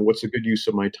 what's a good use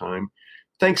of my time.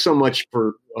 Thanks so much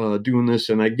for doing this.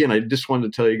 And again, I just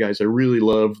wanted to tell you guys, I really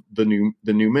love the new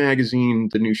magazine.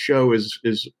 The new show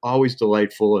is always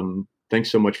delightful. And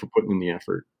thanks so much for putting in the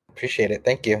effort. Appreciate it.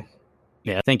 Thank you.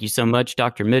 Yeah, thank you so much,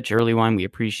 Dr. Mitch Earlywine. We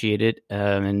appreciate it.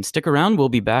 And stick around. We'll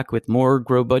be back with more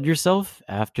Grow Bud Yourself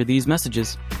after these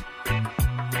messages.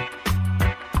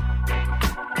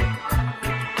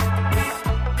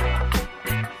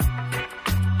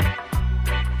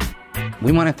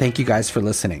 We want to thank you guys for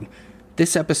listening.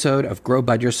 This episode of Grow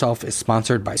Bud Yourself is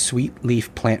sponsored by Sweet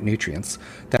Leaf Plant Nutrients.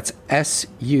 That's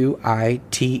SUITELEAF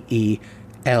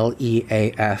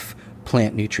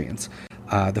Plant Nutrients.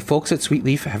 The folks at Sweet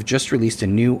Leaf have just released a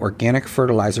new organic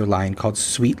fertilizer line called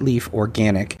Sweet Leaf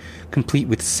Organic, complete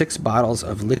with 6 bottles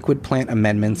of liquid plant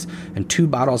amendments and 2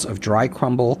 bottles of dry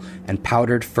crumble and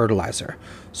powdered fertilizer.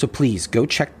 So please go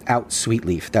check out Sweet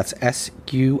Leaf. That's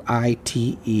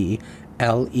SUITELEAF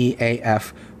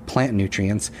Plant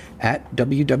Nutrients at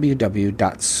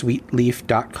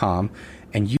www.sweetleaf.com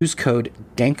and use code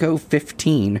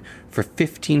DANKO15 for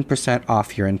 15%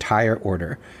 off your entire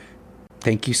order.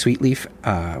 Thank you, Sweet Leaf.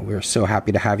 We're so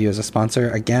happy to have you as a sponsor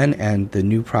again, and the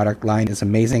new product line is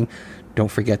amazing.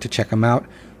 Don't forget to check them out.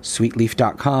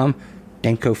 Sweetleaf.com,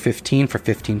 DANKO15 for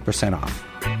 15% off.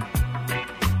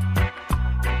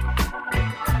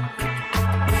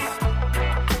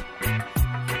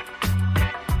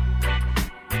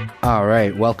 All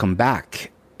right, welcome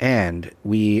back. And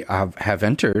we have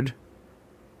entered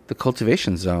the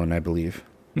cultivation zone, I believe.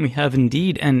 We have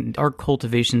indeed, and our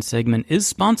cultivation segment is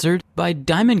sponsored by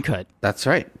Diamond Cut. That's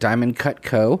right, Diamond Cut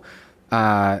Co.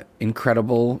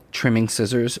 Incredible trimming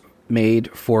scissors made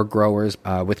for growers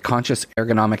with conscious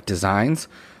ergonomic designs.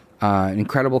 An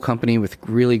incredible company with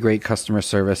really great customer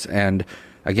service. And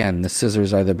again, the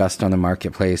scissors are the best on the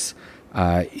marketplace.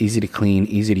 Easy to clean,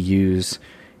 easy to use,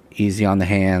 easy on the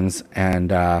hands, and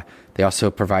they also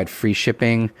provide free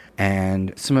shipping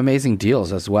and some amazing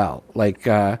deals as well. Like,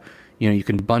 you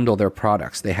can bundle their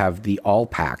products. They have the All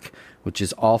Pack, which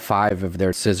is all 5 of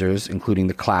their scissors, including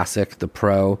the Classic, the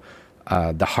Pro,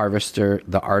 the Harvester,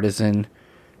 the Artisan,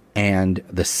 and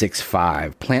the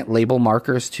 6.5. Plant label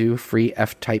markers too, free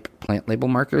F-type plant label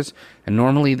markers. And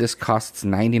normally this costs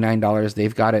 $99.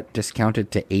 They've got it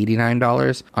discounted to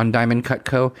 $89 on Diamond Cut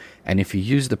Co. And if you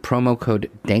use the promo code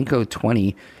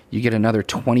DANKO20, you get another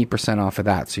 20% off of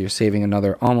that. So you're saving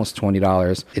another almost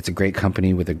 $20. It's a great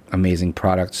company with an amazing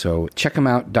product. So check them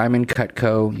out, Diamond Cut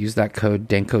Co. Use that code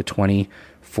DANKO20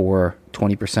 for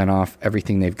 20% off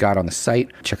everything they've got on the site.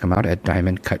 Check them out at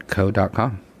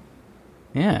diamondcutco.com.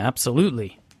 Yeah,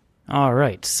 absolutely. All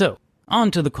right, so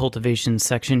on to the cultivation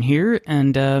section here,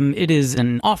 and it is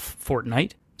an off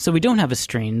fortnight, so we don't have a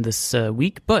strain this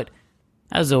week, but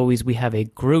as always, we have a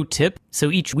grow tip.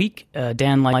 So each week,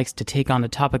 Dan likes to take on a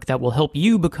topic that will help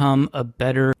you become a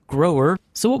better grower.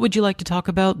 So what would you like to talk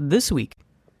about this week?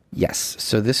 Yes,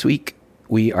 so this week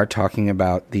we are talking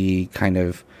about the kind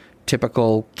of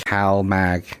typical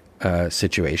CalMag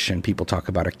situation. People talk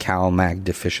about a CalMag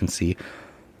deficiency.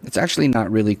 It's actually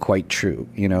not really quite true.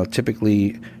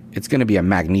 Typically it's going to be a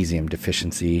magnesium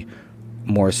deficiency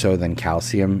more so than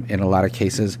calcium in a lot of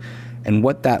cases. And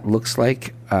what that looks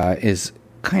like is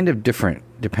kind of different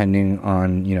depending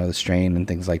on, the strain and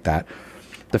things like that.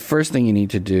 The first thing you need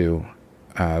to do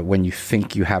when you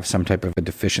think you have some type of a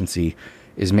deficiency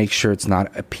is make sure it's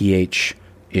not a pH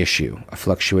issue, a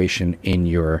fluctuation in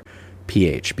your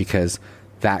pH, because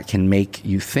that can make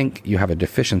you think you have a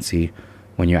deficiency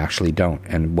when you actually don't.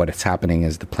 And what is happening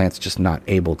is the plant's just not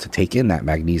able to take in that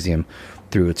magnesium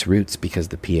through its roots because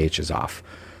the pH is off.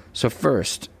 So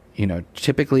first,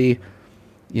 typically,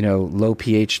 low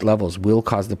pH levels will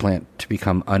cause the plant to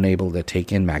become unable to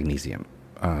take in magnesium.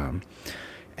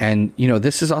 And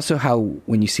this is also how,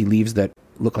 when you see leaves that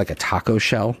look like a taco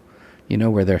shell,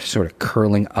 where they're sort of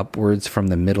curling upwards from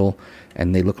the middle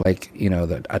and they look like,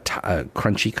 a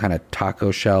crunchy kind of taco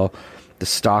shell. The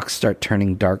stalks start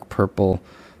turning dark purple.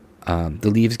 The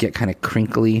leaves get kind of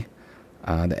crinkly.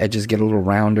 The edges get a little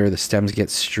rounder. The stems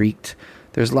get streaked.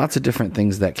 There's lots of different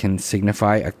things that can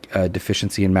signify a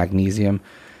deficiency in magnesium.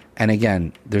 And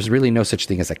again, there's really no such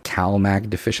thing as a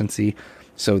CalMag deficiency.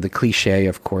 So the cliche,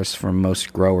 of course, for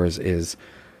most growers is,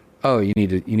 oh, you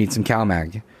need some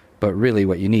CalMag. But really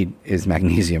what you need is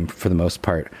magnesium for the most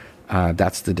part.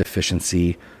 That's the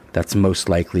deficiency that's most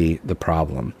likely the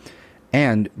problem.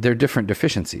 And they're different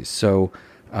deficiencies. So,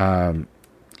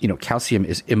 calcium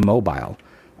is immobile,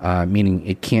 meaning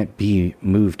it can't be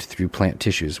moved through plant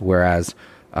tissues, whereas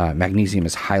magnesium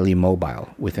is highly mobile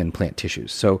within plant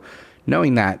tissues. So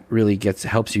knowing that really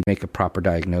helps you make a proper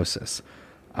diagnosis.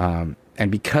 And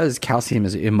because calcium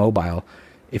is immobile,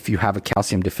 if you have a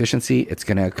calcium deficiency, it's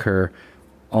going to occur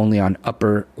only on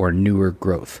upper or newer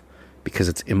growth because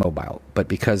it's immobile. But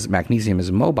because magnesium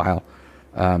is mobile,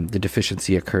 the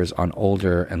deficiency occurs on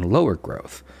older and lower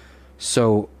growth.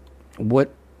 So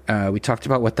what we talked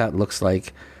about what that looks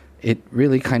like. It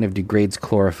really kind of degrades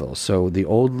chlorophyll. So the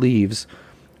old leaves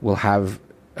will have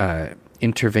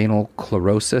interveinal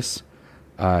chlorosis,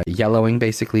 yellowing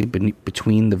basically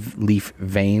between the leaf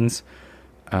veins,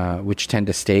 which tend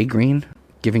to stay green,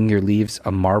 giving your leaves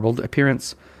a marbled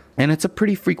appearance. And it's a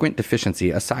pretty frequent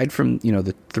deficiency. Aside from,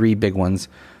 the three big ones,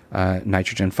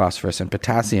 nitrogen, phosphorus, and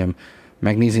potassium,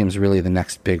 magnesium is really the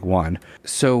next big one.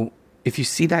 So if you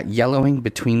see that yellowing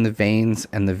between the veins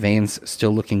and the veins still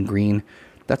looking green,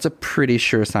 that's a pretty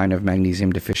sure sign of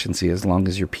magnesium deficiency as long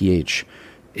as your pH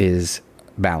is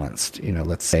balanced.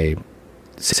 Let's say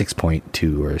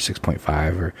 6.2 or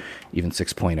 6.5 or even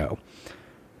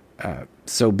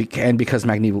 6.0. Because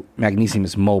magnesium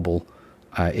is mobile,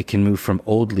 it can move from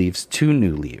old leaves to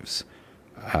new leaves.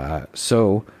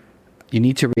 So you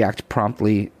need to react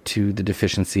promptly to the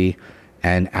deficiency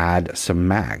and add some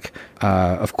mag.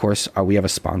 Of course, we have a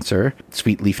sponsor,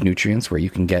 Sweet Leaf Nutrients, where you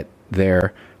can get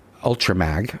their Ultra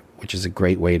Mag, which is a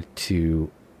great way to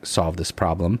solve this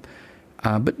problem.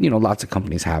 But lots of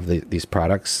companies have these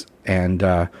products. And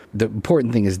the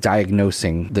important thing is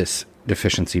diagnosing this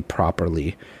deficiency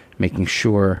properly, making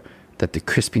sure that the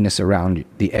crispiness around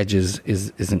the edges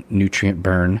isn't nutrient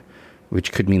burn,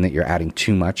 which could mean that you're adding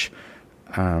too much.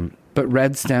 But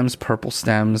red stems, purple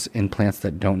stems in plants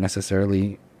that don't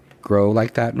necessarily grow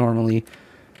like that normally,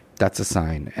 that's a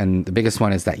sign. And the biggest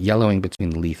one is that yellowing between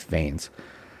the leaf veins.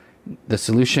 The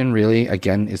solution really,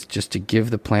 again, is just to give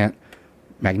the plant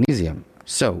magnesium.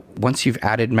 So once you've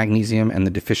added magnesium and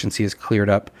the deficiency is cleared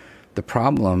up, the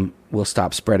problem will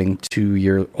stop spreading to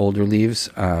your older leaves,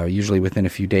 usually within a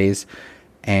few days.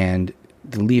 And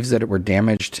the leaves that were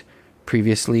damaged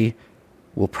previously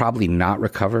will probably not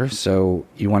recover. So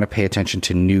you want to pay attention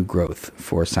to new growth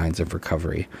for signs of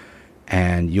recovery.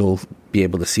 And you'll be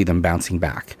able to see them bouncing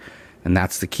back. And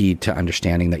that's the key to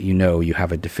understanding that you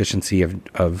have a deficiency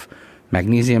of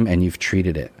magnesium and you've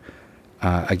treated it.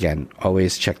 Again,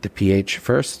 always check the pH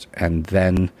first, and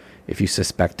then if you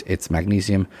suspect it's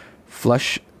magnesium,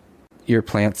 flush your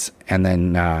plants and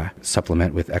then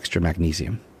supplement with extra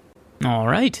magnesium. All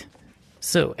right.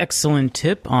 So, excellent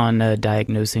tip on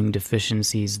diagnosing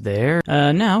deficiencies there.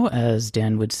 Now, as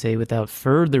Dan would say, without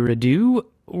further ado,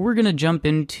 we're going to jump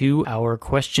into our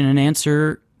question and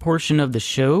answer portion of the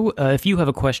show. If you have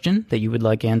a question that you would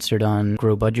like answered on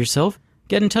Grow Bud Yourself,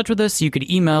 get in touch with us. You could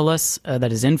email us.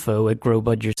 That is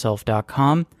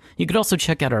info@growbudyourself.com. You could also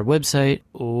check out our website.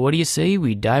 What do you say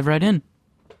we dive right in?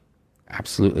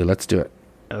 Absolutely. Let's do it.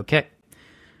 Okay.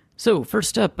 So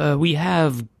first up, we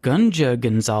have Gunja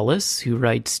Gonzalez, who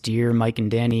writes, Dear Mike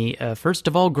and Danny, first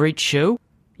of all, great show.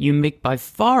 You make by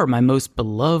far my most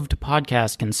beloved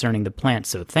podcast concerning the plant,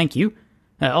 so thank you.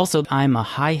 Also, I'm a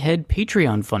High Head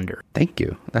Patreon funder. Thank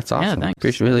you. That's awesome. Yeah,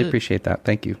 thanks. Really appreciate that.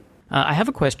 Thank you. I have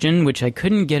a question which I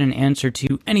couldn't get an answer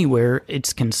to anywhere.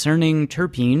 It's concerning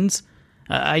terpenes.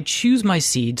 I choose my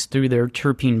seeds through their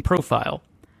terpene profile.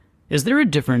 Is there a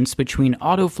difference between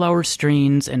autoflower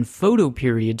strains and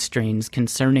photoperiod strains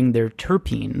concerning their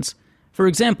terpenes? For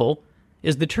example,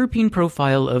 is the terpene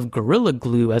profile of Gorilla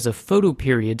Glue as a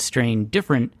photoperiod strain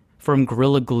different from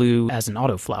Gorilla Glue as an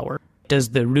autoflower? Does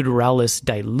the Ruderalis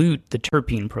dilute the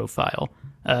terpene profile?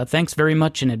 Thanks very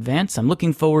much in advance. I'm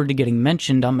looking forward to getting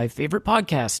mentioned on my favorite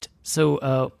podcast.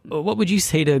 So, what would you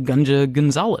say to Gunja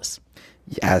Gonzalez?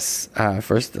 Yes.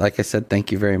 First, like I said,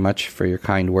 thank you very much for your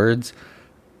kind words.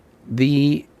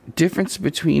 The difference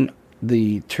between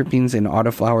the terpenes in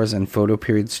autoflowers and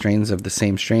photoperiod strains of the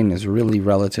same strain is really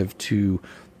relative to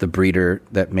the breeder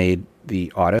that made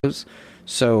the autos.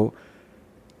 So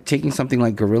taking something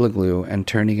like Gorilla Glue and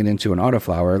turning it into an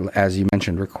autoflower, as you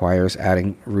mentioned, requires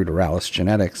adding Ruderalis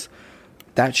genetics.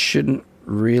 That shouldn't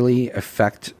really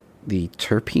affect the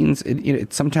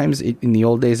terpenes. Sometimes in the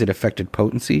old days it affected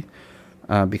potency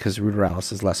because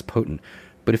Ruderalis is less potent.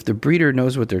 But if the breeder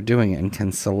knows what they're doing and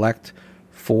can select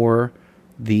for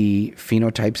the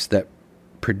phenotypes that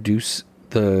produce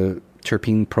the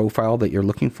terpene profile that you're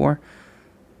looking for,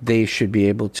 they should be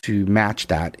able to match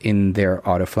that in their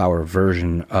autoflower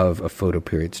version of a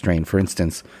photoperiod strain. For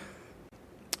instance,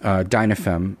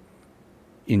 Dynafem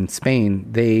in Spain,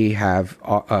 they have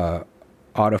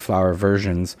autoflower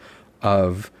versions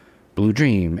of Blue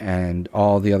Dream and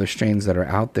all the other strains that are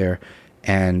out there,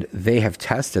 and they have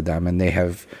tested them, and they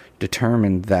have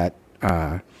determined that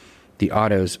the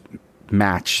autos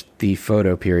match the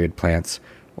photoperiod plants,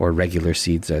 or regular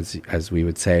seeds, as we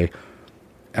would say.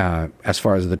 As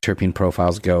far as the terpene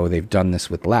profiles go, they've done this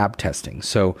with lab testing.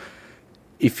 So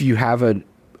if you have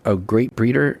a great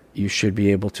breeder, you should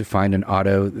be able to find an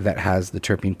auto that has the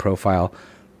terpene profile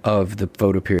of the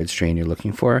photoperiod strain you're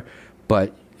looking for.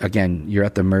 But again, you're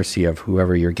at the mercy of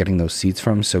whoever you're getting those seeds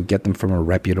from, so get them from a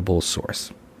reputable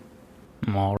source.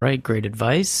 All right, great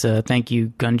advice. Thank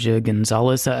you, Gunja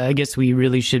Gonzalez. I guess we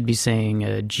really should be saying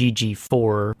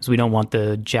GG4, because we don't want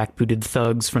the jackbooted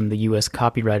thugs from the U.S.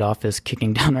 Copyright Office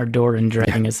kicking down our door and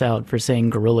dragging us out for saying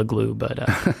Gorilla Glue. But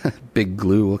Big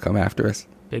Glue will come after us.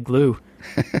 Big Glue.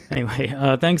 Anyway,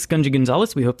 thanks, Gunja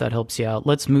Gonzalez. We hope that helps you out.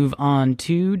 Let's move on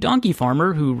to Donkey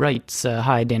Farmer, who writes,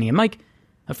 Hi, Danny and Mike.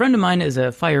 A friend of mine is a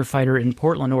firefighter in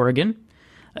Portland, Oregon.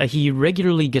 He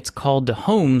regularly gets called to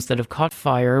homes that have caught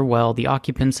fire while the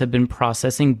occupants have been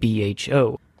processing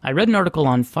BHO. I read an article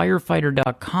on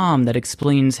firefighter.com that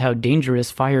explains how dangerous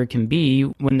fire can be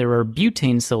when there are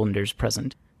butane cylinders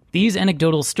present. These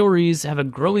anecdotal stories have a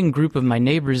growing group of my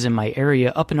neighbors in my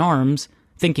area up in arms,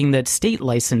 thinking that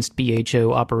state-licensed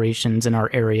BHO operations in our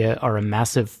area are a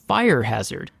massive fire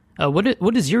hazard.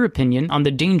 What is your opinion on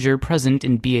the danger present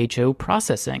in BHO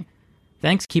processing?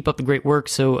 Thanks. Keep up the great work.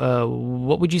 So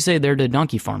what would you say there to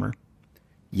Donkey Farmer?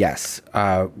 Yes.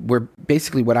 We're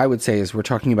basically, what I would say is we're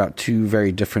talking about two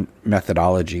very different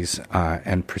methodologies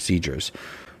and procedures.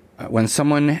 When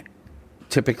someone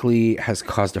typically has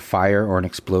caused a fire or an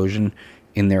explosion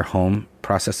in their home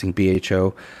processing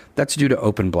BHO, that's due to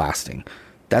open blasting.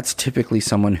 That's typically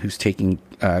someone who's taking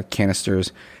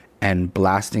canisters and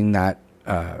blasting that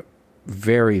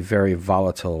very, very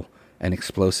volatile and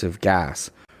explosive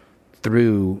gas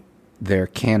through their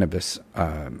cannabis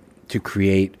to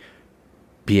create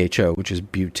BHO, which is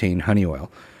butane honey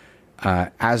oil.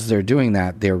 As they're doing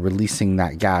that, they're releasing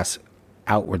that gas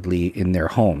outwardly in their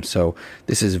home. So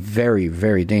this is very,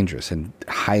 very dangerous and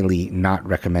highly not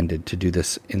recommended to do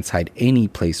this inside any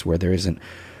place where there isn't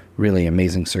really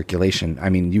amazing circulation. I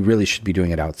mean, you really should be doing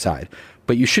it outside,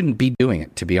 but you shouldn't be doing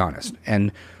it, to be honest.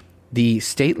 And the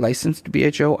state licensed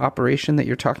BHO operation that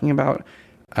you're talking about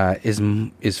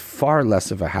is far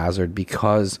less of a hazard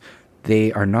because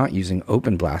they are not using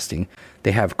open blasting.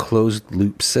 They have closed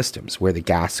loop systems where the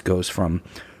gas goes from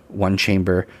one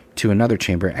chamber to another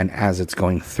chamber, and as it's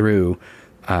going through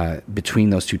between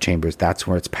those two chambers, that's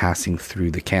where it's passing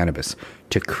through the cannabis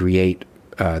to create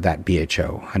that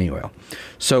BHO honey oil.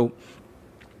 So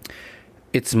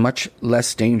it's much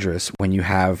less dangerous when you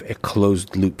have a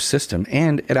closed loop system,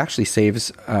 and it actually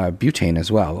saves butane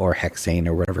as well, or hexane,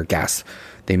 or whatever gas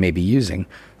they may be using,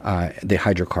 the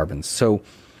hydrocarbons. So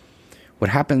what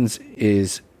happens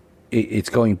is it's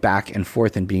going back and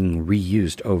forth and being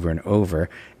reused over and over,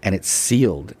 and it's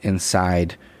sealed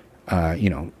inside,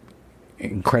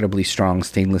 incredibly strong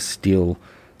stainless steel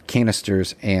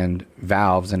canisters and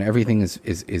valves, and everything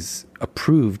is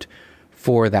approved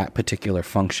for that particular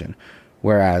function.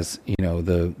 Whereas,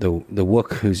 the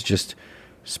wook who's just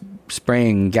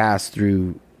spraying gas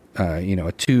through,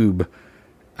 a tube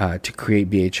to create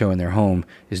BHO in their home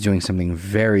is doing something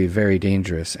very, very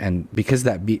dangerous. And because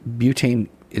that butane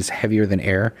is heavier than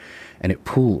air and it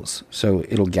pools, so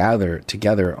it'll gather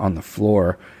together on the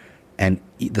floor, and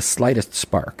the slightest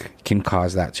spark can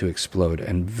cause that to explode,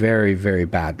 and very, very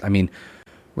bad. I mean,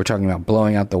 we're talking about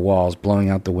blowing out the walls, blowing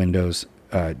out the windows,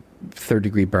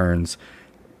 third-degree burns,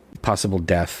 possible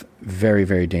death, very,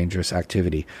 very dangerous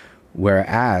activity.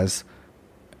 Whereas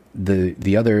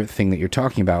the other thing that you're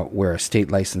talking about, where a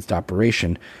state licensed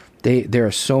operation, there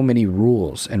are so many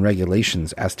rules and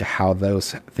regulations as to how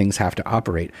those things have to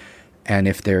operate. And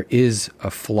if there is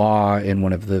a flaw in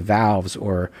one of the valves,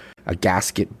 or a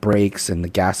gasket breaks and the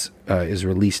gas is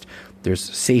released, there's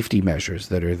safety measures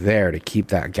that are there to keep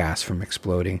that gas from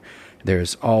exploding.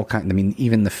 There's all kind. I mean,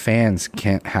 even the fans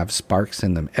can't have sparks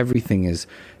in them. Everything is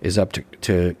up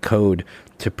to code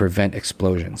to prevent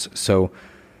explosions. So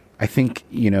I think,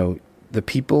 the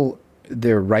people,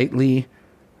 they're rightly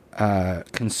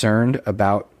concerned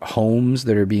about homes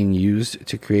that are being used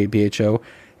to create BHO.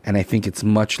 And I think it's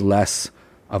much less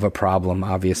of a problem,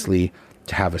 obviously,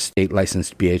 to have a state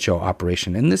licensed BHO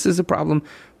operation. And this is a problem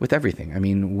with everything. I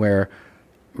mean, where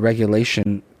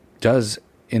regulation does,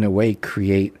 in a way,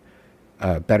 create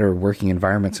better working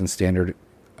environments and standard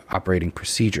operating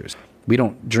procedures. We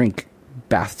don't drink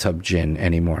bathtub gin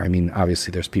anymore. I mean,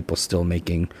 obviously there's people still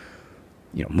making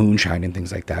moonshine and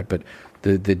things like that. But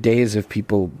the days of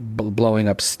people blowing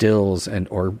up stills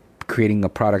or creating a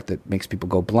product that makes people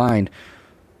go blind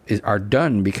are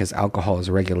done because alcohol is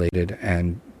regulated,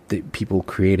 and the people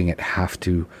creating it have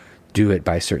to do it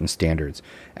by certain standards.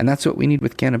 And that's what we need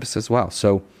with cannabis as well.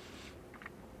 So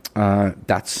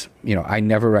that's, I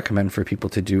never recommend for people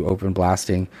to do open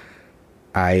blasting.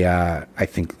 I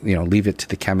think, leave it to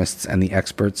the chemists and the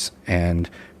experts and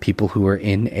people who are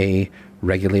in a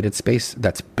regulated space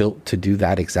that's built to do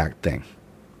that exact thing.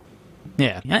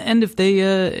 Yeah, and if they,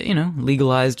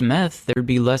 legalized meth, there'd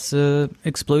be less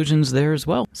explosions there as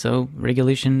well. So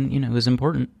regulation, is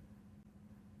important.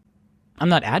 I'm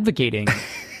not advocating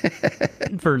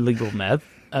for legal meth.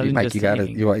 Mike,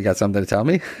 you got something to tell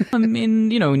me? I mean,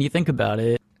 when you think about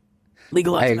it,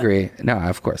 legalize. I agree. No,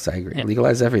 of course I agree. Yeah.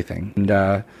 Legalize everything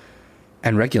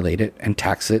and regulate it and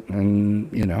tax it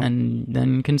and and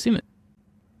then consume it.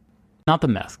 Not the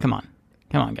meth. Come on,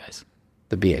 guys.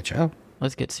 The BHO.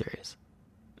 Let's get serious.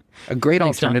 A great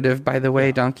alternative, by the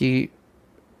way, Donkey.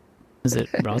 Is it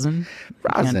rosin?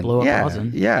 Rosin. Blow up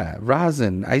rosin. Yeah,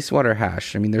 rosin, ice water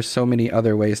hash. I mean, there's so many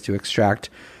other ways to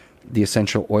extract the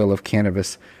essential oil of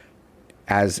cannabis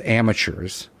as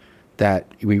amateurs that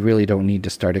we really don't need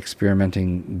to start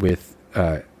experimenting with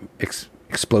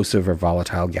explosive or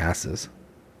volatile gases.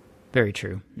 Very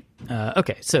true.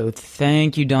 Okay, so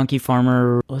thank you, Donkey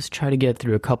Farmer. Let's try to get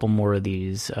through a couple more of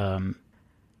these.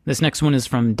 This next one is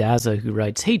from Daza, who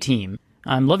writes, "Hey team,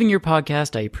 I'm loving your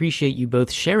podcast. I appreciate you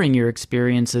both sharing your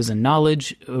experiences and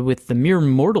knowledge with the mere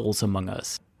mortals among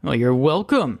us." Well, you're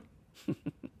welcome.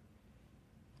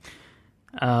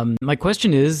 My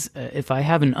question is, if I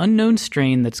have an unknown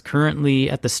strain that's currently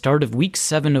at the start of week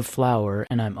 7 of flower,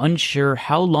 and I'm unsure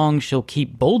how long she'll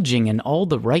keep bulging in all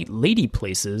the right lady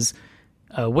places,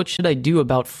 what should I do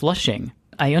about flushing?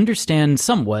 I understand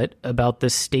somewhat about the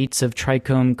states of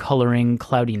trichome coloring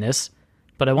cloudiness,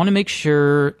 but I want to make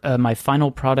sure my final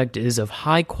product is of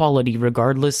high quality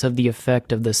regardless of the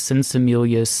effect of the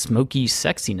Sinsemilla smoky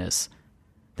sexiness.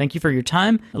 Thank you for your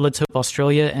time. Let's hope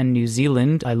Australia and New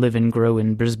Zealand, I live and grow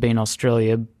in Brisbane,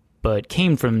 Australia, but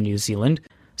came from New Zealand,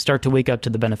 start to wake up to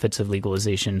the benefits of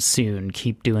legalization soon.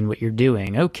 Keep doing what you're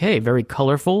doing. Okay, very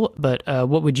colorful, but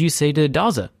what would you say to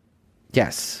Daza?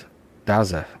 Yes,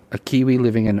 Daza, a Kiwi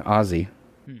living in Aussie.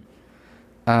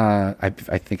 I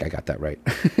think I got that right.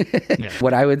 Yeah.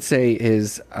 What I would say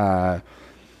is,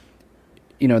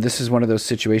 this is one of those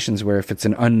situations where if it's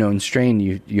an unknown strain,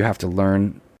 you have to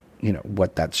learn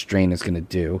what that strain is going to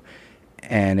do.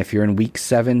 And if you're in week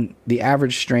 7, the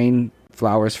average strain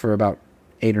flowers for about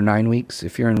 8 or 9 weeks.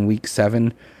 If you're in week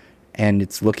 7 and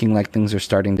it's looking like things are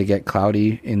starting to get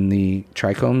cloudy in the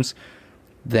trichomes,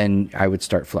 then I would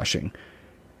start flushing.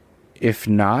 If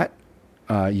not,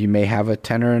 you may have a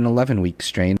 10 or an 11 week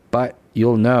strain, but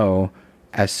you'll know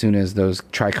as soon as those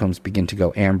trichomes begin to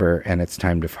go amber and it's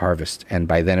time to harvest. And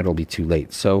by then it'll be too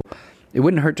late. So it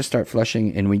wouldn't hurt to start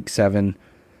flushing in week 7.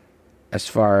 As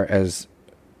far as,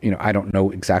 I don't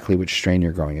know exactly which strain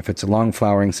you're growing. If it's a long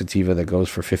flowering sativa that goes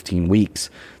for 15 weeks,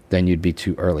 then you'd be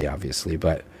too early, obviously.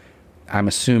 But I'm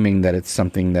assuming that it's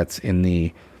something that's in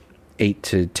the 8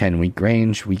 to 10 week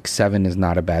range. Week 7 is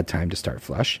not a bad time to start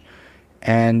flush.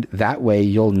 And that way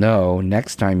you'll know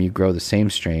next time you grow the same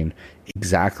strain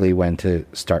exactly when to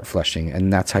start flushing.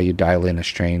 And that's how you dial in a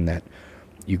strain that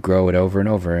you grow it over and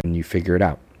over and you figure it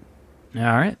out. All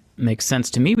right. Makes sense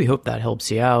to me. We hope that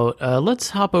helps you out. Let's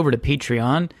hop over to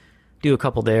Patreon, do a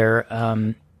couple there,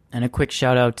 and a quick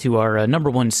shout out to our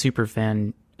number one super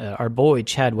fan, our boy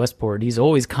Chad Westport. He's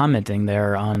always commenting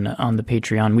there on the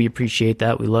Patreon. We appreciate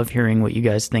that. We love hearing what you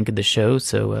guys think of the show.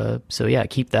 So yeah,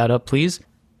 keep that up, please.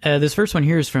 This first one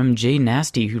here is from Jay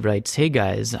Nasty, who writes, "Hey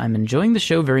guys, I'm enjoying the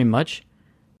show very much.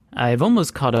 I've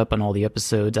almost caught up on all the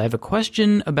episodes. I have a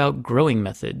question about growing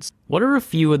methods. What are a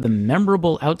few of the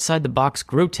memorable outside-the-box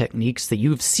grow techniques that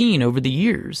you've seen over the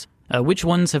years? Which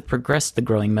ones have progressed the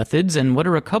growing methods, and what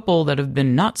are a couple that have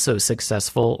been not so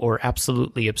successful or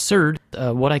absolutely absurd?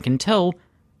 What I can tell,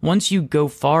 once you go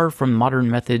far from modern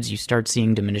methods, you start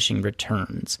seeing diminishing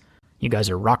returns. You guys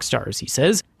are rock stars," he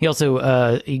says. He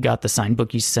also he got the signed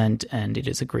book you sent, and it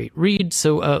is a great read.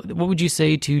 So what would you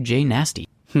say to Jay Nasty?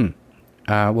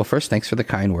 Well, first, thanks for the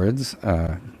kind words.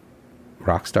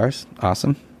 Rock stars.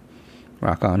 Awesome.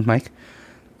 Rock on, Mike.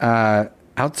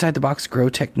 Outside the box grow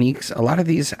techniques. A lot of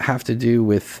these have to do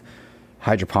with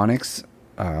hydroponics,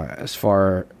 as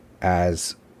far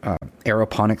as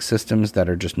aeroponic systems that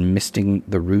are just misting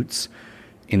the roots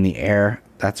in the air.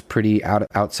 That's pretty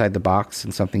outside the box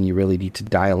and something you really need to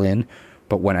dial in.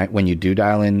 But when you do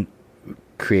dial in,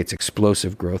 creates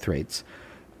explosive growth rates.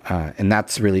 And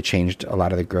that's really changed a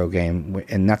lot of the grow game.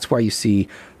 And that's why you see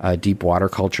deep water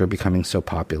culture becoming so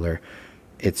popular.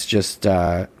 It's just,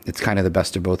 it's kind of the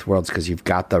best of both worlds, because you've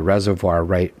got the reservoir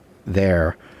right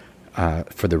there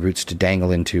for the roots to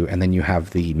dangle into, and then you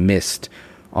have the mist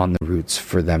on the roots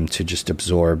for them to just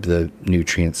absorb the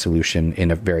nutrient solution in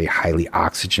a very highly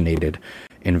oxygenated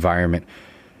environment.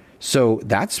 So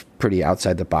that's pretty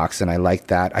outside the box, and I like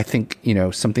that. I think,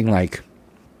 something like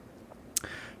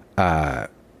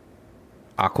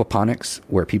aquaponics,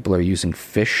 where people are using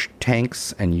fish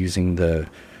tanks and using the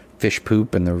fish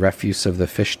poop and the refuse of the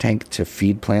fish tank to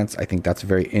feed plants, I think that's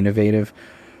very innovative.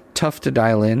 Tough to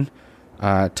dial in,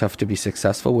 tough to be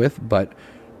successful with, but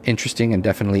interesting and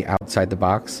definitely outside the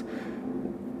box.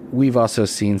 We've also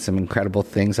seen some incredible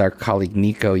things. Our colleague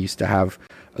Nico used to have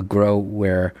a grow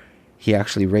where he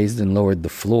actually raised and lowered the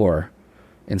floor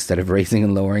instead of raising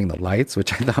and lowering the lights,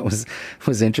 which I thought was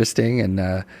interesting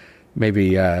and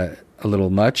maybe a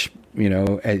little much,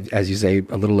 as you say,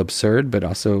 a little absurd, but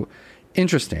also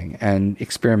interesting and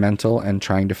experimental and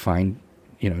trying to find,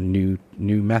 new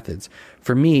methods.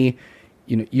 For me,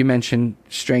 you mentioned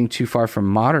straying too far from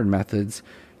modern methods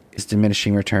is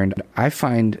diminishing return. I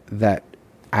find that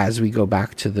as we go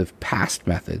back to the past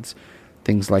methods,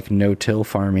 things like no-till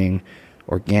farming,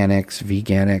 organics,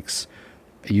 veganics,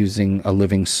 using a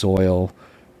living soil,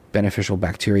 beneficial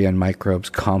bacteria and microbes,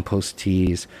 compost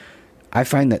teas, I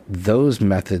find that those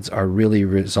methods are really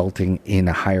resulting in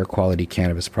a higher quality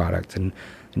cannabis product and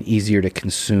an easier to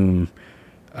consume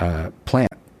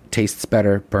plant. Tastes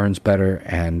better, burns better,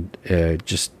 and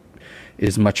just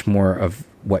is much more of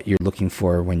what you're looking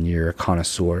for when you're a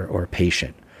connoisseur or a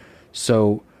patient.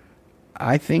 So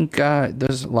I think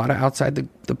there's a lot of outside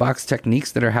the box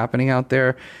techniques that are happening out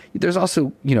there. There's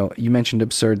also, you mentioned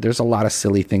absurd. There's a lot of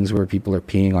silly things where people are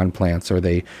peeing on plants, or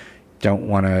they don't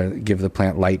want to give the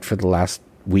plant light for the last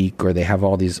week, or they have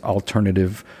all these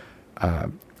alternative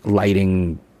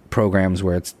lighting programs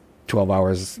where it's 12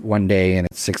 hours one day and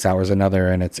it's 6 hours another,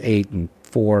 and it's 8 and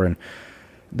 4. And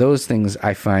those things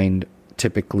I find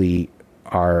typically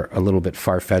are a little bit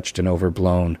far-fetched and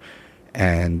overblown.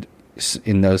 And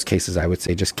in those cases, I would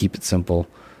say just keep it simple.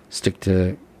 Stick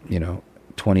to,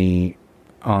 20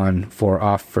 on, 4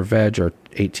 off for veg, or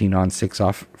 18 on, 6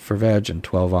 off for veg, and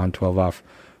 12 on, 12 off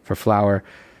for flower.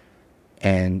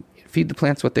 And feed the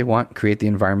plants what they want, create the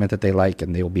environment that they like,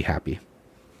 and they will be happy.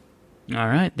 All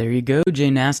right, there you go, Jay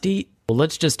Nasty. Well,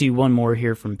 let's just do one more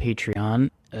here from Patreon.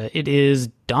 It is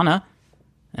Donna.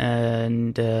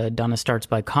 And Donna starts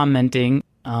by commenting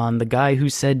on the guy who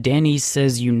said, Danny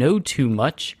says you know too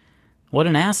much. What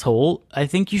an asshole. I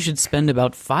think you should spend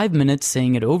about 5 minutes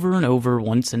saying it over and over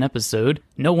once an episode.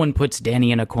 No one puts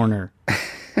Danny in a corner.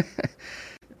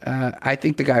 I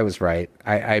think the guy was right.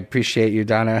 I appreciate you,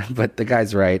 Donna, but the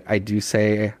guy's right. I do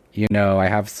say, I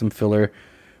have some filler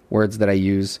words that I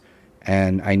use,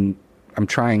 and I'm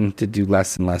trying to do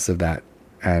less and less of that,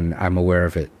 and I'm aware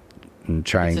of it.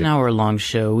 It's an hour-long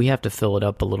show. We have to fill it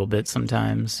up a little bit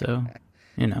sometimes, so,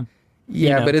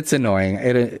 Yeah, but it's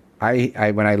annoying.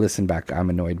 I when I listen back, I'm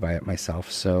annoyed by it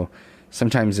myself. So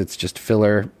sometimes it's just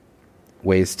filler,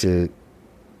 ways to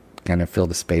kind of fill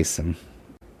the space. And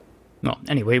well,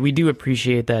 anyway, we do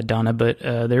appreciate that, Donna, but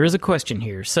there is a question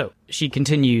here. So she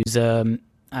continues,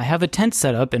 I have a tent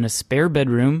set up in a spare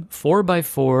bedroom,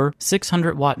 4x4,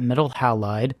 600-watt metal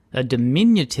halide, a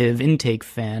diminutive intake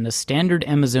fan, a standard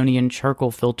Amazonian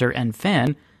charcoal filter, and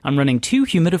fan. I'm running 2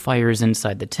 humidifiers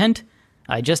inside the tent.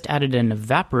 I just added an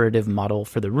evaporative model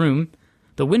for the room.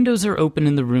 The windows are open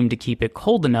in the room to keep it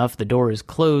cold enough. The door is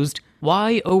closed.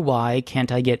 Why, oh why,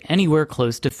 can't I get anywhere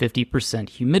close to 50%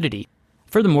 humidity?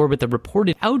 Furthermore, with a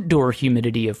reported outdoor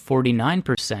humidity of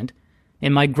 49%,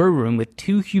 in my grow room with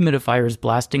 2 humidifiers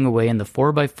blasting away in the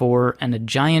 4x4 and a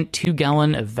giant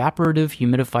 2-gallon evaporative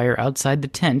humidifier outside the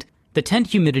tent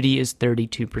humidity is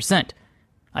 32%.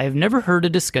 I have never heard a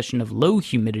discussion of low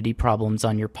humidity problems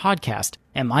on your podcast.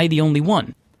 Am I the only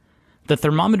one? The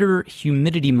thermometer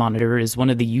humidity monitor is one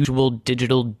of the usual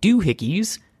digital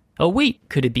doohickeys. Oh wait,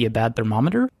 could it be a bad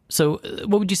thermometer? So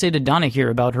what would you say to Donna here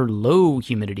about her low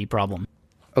humidity problem?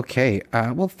 Okay,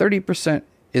 well, 30%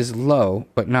 is low,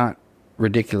 but not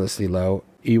ridiculously low.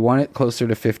 You want it closer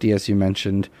to 50, as you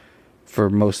mentioned, for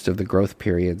most of the growth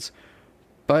periods.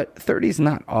 But 30 is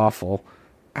not awful.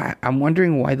 I'm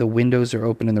wondering why the windows are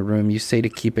open in the room. You say to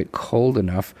keep it cold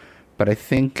enough, but I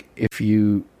think if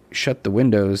you shut the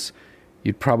windows,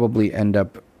 you'd probably end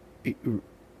up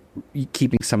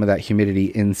keeping some of that humidity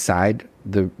inside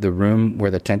the room where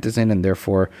the tent is in, and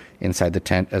therefore inside the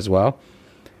tent as well.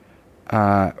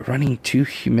 running 2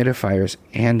 humidifiers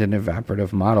and an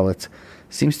evaporative model, it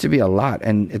seems to be a lot,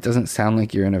 and it doesn't sound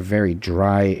like you're in a very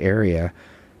dry area.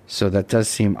 So that does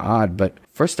seem odd. But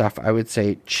first off, I would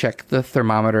say check the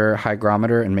thermometer,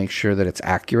 hygrometer, and make sure that it's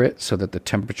accurate so that the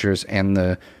temperatures and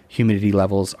the humidity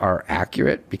levels are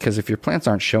accurate. Because if your plants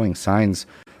aren't showing signs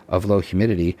of low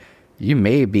humidity, you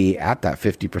may be at that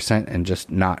 50% and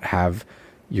just not have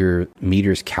your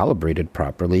meters calibrated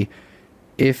properly.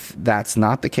 If that's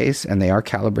not the case and they are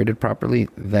calibrated properly,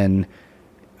 then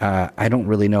I don't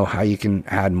really know how you can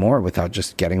add more without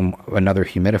just getting another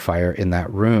humidifier in that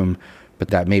room. But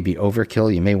that may be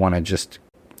overkill. You may want to just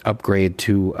upgrade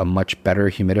to a much better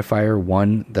humidifier,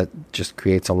 one that just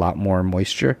creates a lot more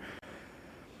moisture.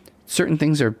 Certain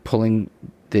things are pulling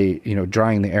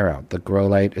drying the air out. The grow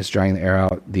light is drying the air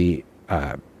out. The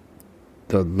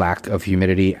lack of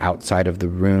humidity outside of the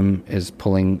room is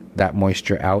pulling that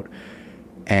moisture out.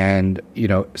 And,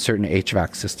 certain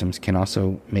HVAC systems can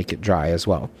also make it dry as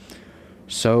well.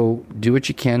 So do what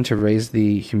you can to raise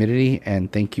the humidity,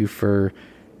 and thank you for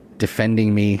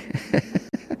defending me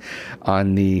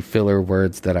on the filler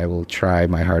words that I will try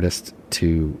my hardest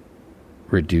to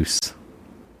reduce.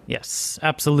 Yes,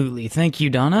 absolutely. Thank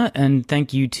you, Donna, and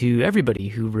thank you to everybody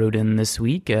who wrote in this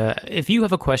week. If you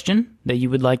have a question that you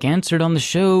would like answered on the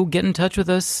show, get in touch with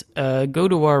us. Go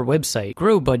to our website,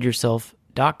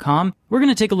 growbudyourself.com. We're going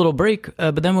to take a little break,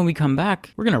 but then when we come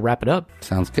back, we're going to wrap it up.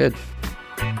 Sounds good.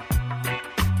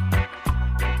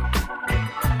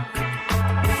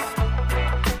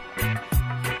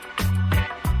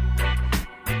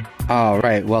 All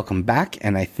right, welcome back,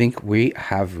 and I think we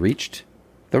have reached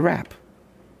the wrap.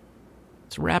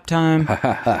 It's wrap time. Ha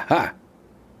ha ha ha.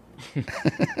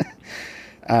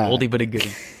 Oldie but a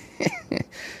goodie.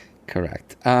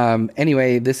 Correct.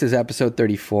 Anyway, this is episode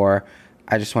 34.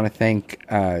 I just want to thank,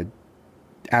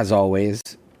 as always,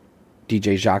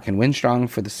 DJ Jacques and Winstrong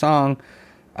for the song,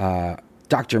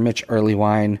 Dr. Mitch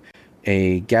Earlywine,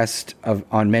 a guest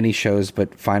on many shows,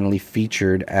 but finally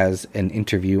featured as an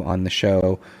interview on the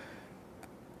show.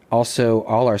 Also,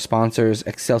 all our sponsors,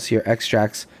 Excelsior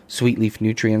Extracts, Sweet Leaf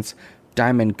Nutrients,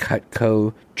 Diamond Cut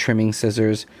Co. Trimming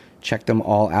Scissors. Check them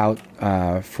all out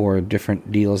for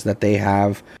different deals that they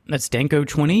have. That's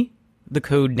Danco20, the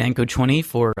code Danco20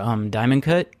 for Diamond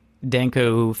Cut,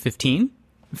 Danco15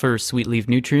 for Sweet Leaf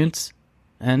Nutrients,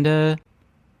 and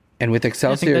with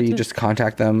Excelsior, you just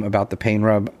contact them about the pain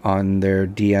rub on their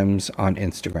DMs on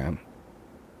Instagram.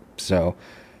 So,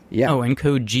 yeah. Oh, and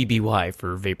code GBY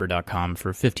for Vapor.com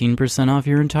for 15% off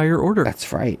your entire order.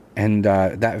 That's right. And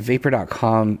that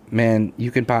Vapor.com, man,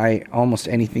 you can buy almost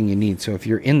anything you need. So if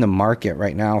you're in the market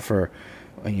right now for,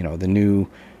 the new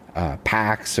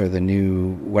packs or the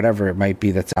new whatever it might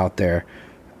be that's out there,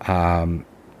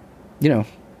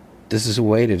 this is a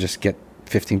way to just get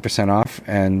 15% off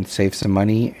and save some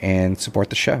money and support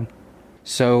the show.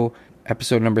 So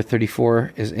episode number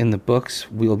 34 is in the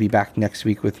books. We'll be back next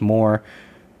week with more.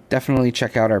 Definitely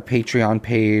check out our Patreon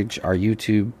page, our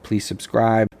YouTube. Please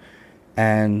subscribe.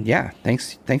 And yeah,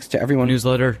 thanks to everyone.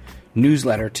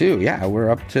 Newsletter too. Yeah, we're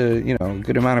up to, a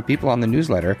good amount of people on the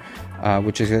newsletter,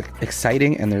 which is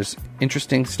exciting. And there's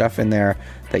interesting stuff in there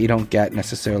that you don't get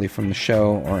necessarily from the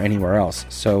show or anywhere else.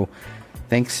 So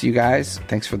thanks, you guys.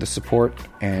 Thanks for the support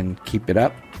and keep it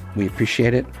up. We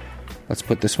appreciate it. Let's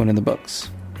put this one in the books.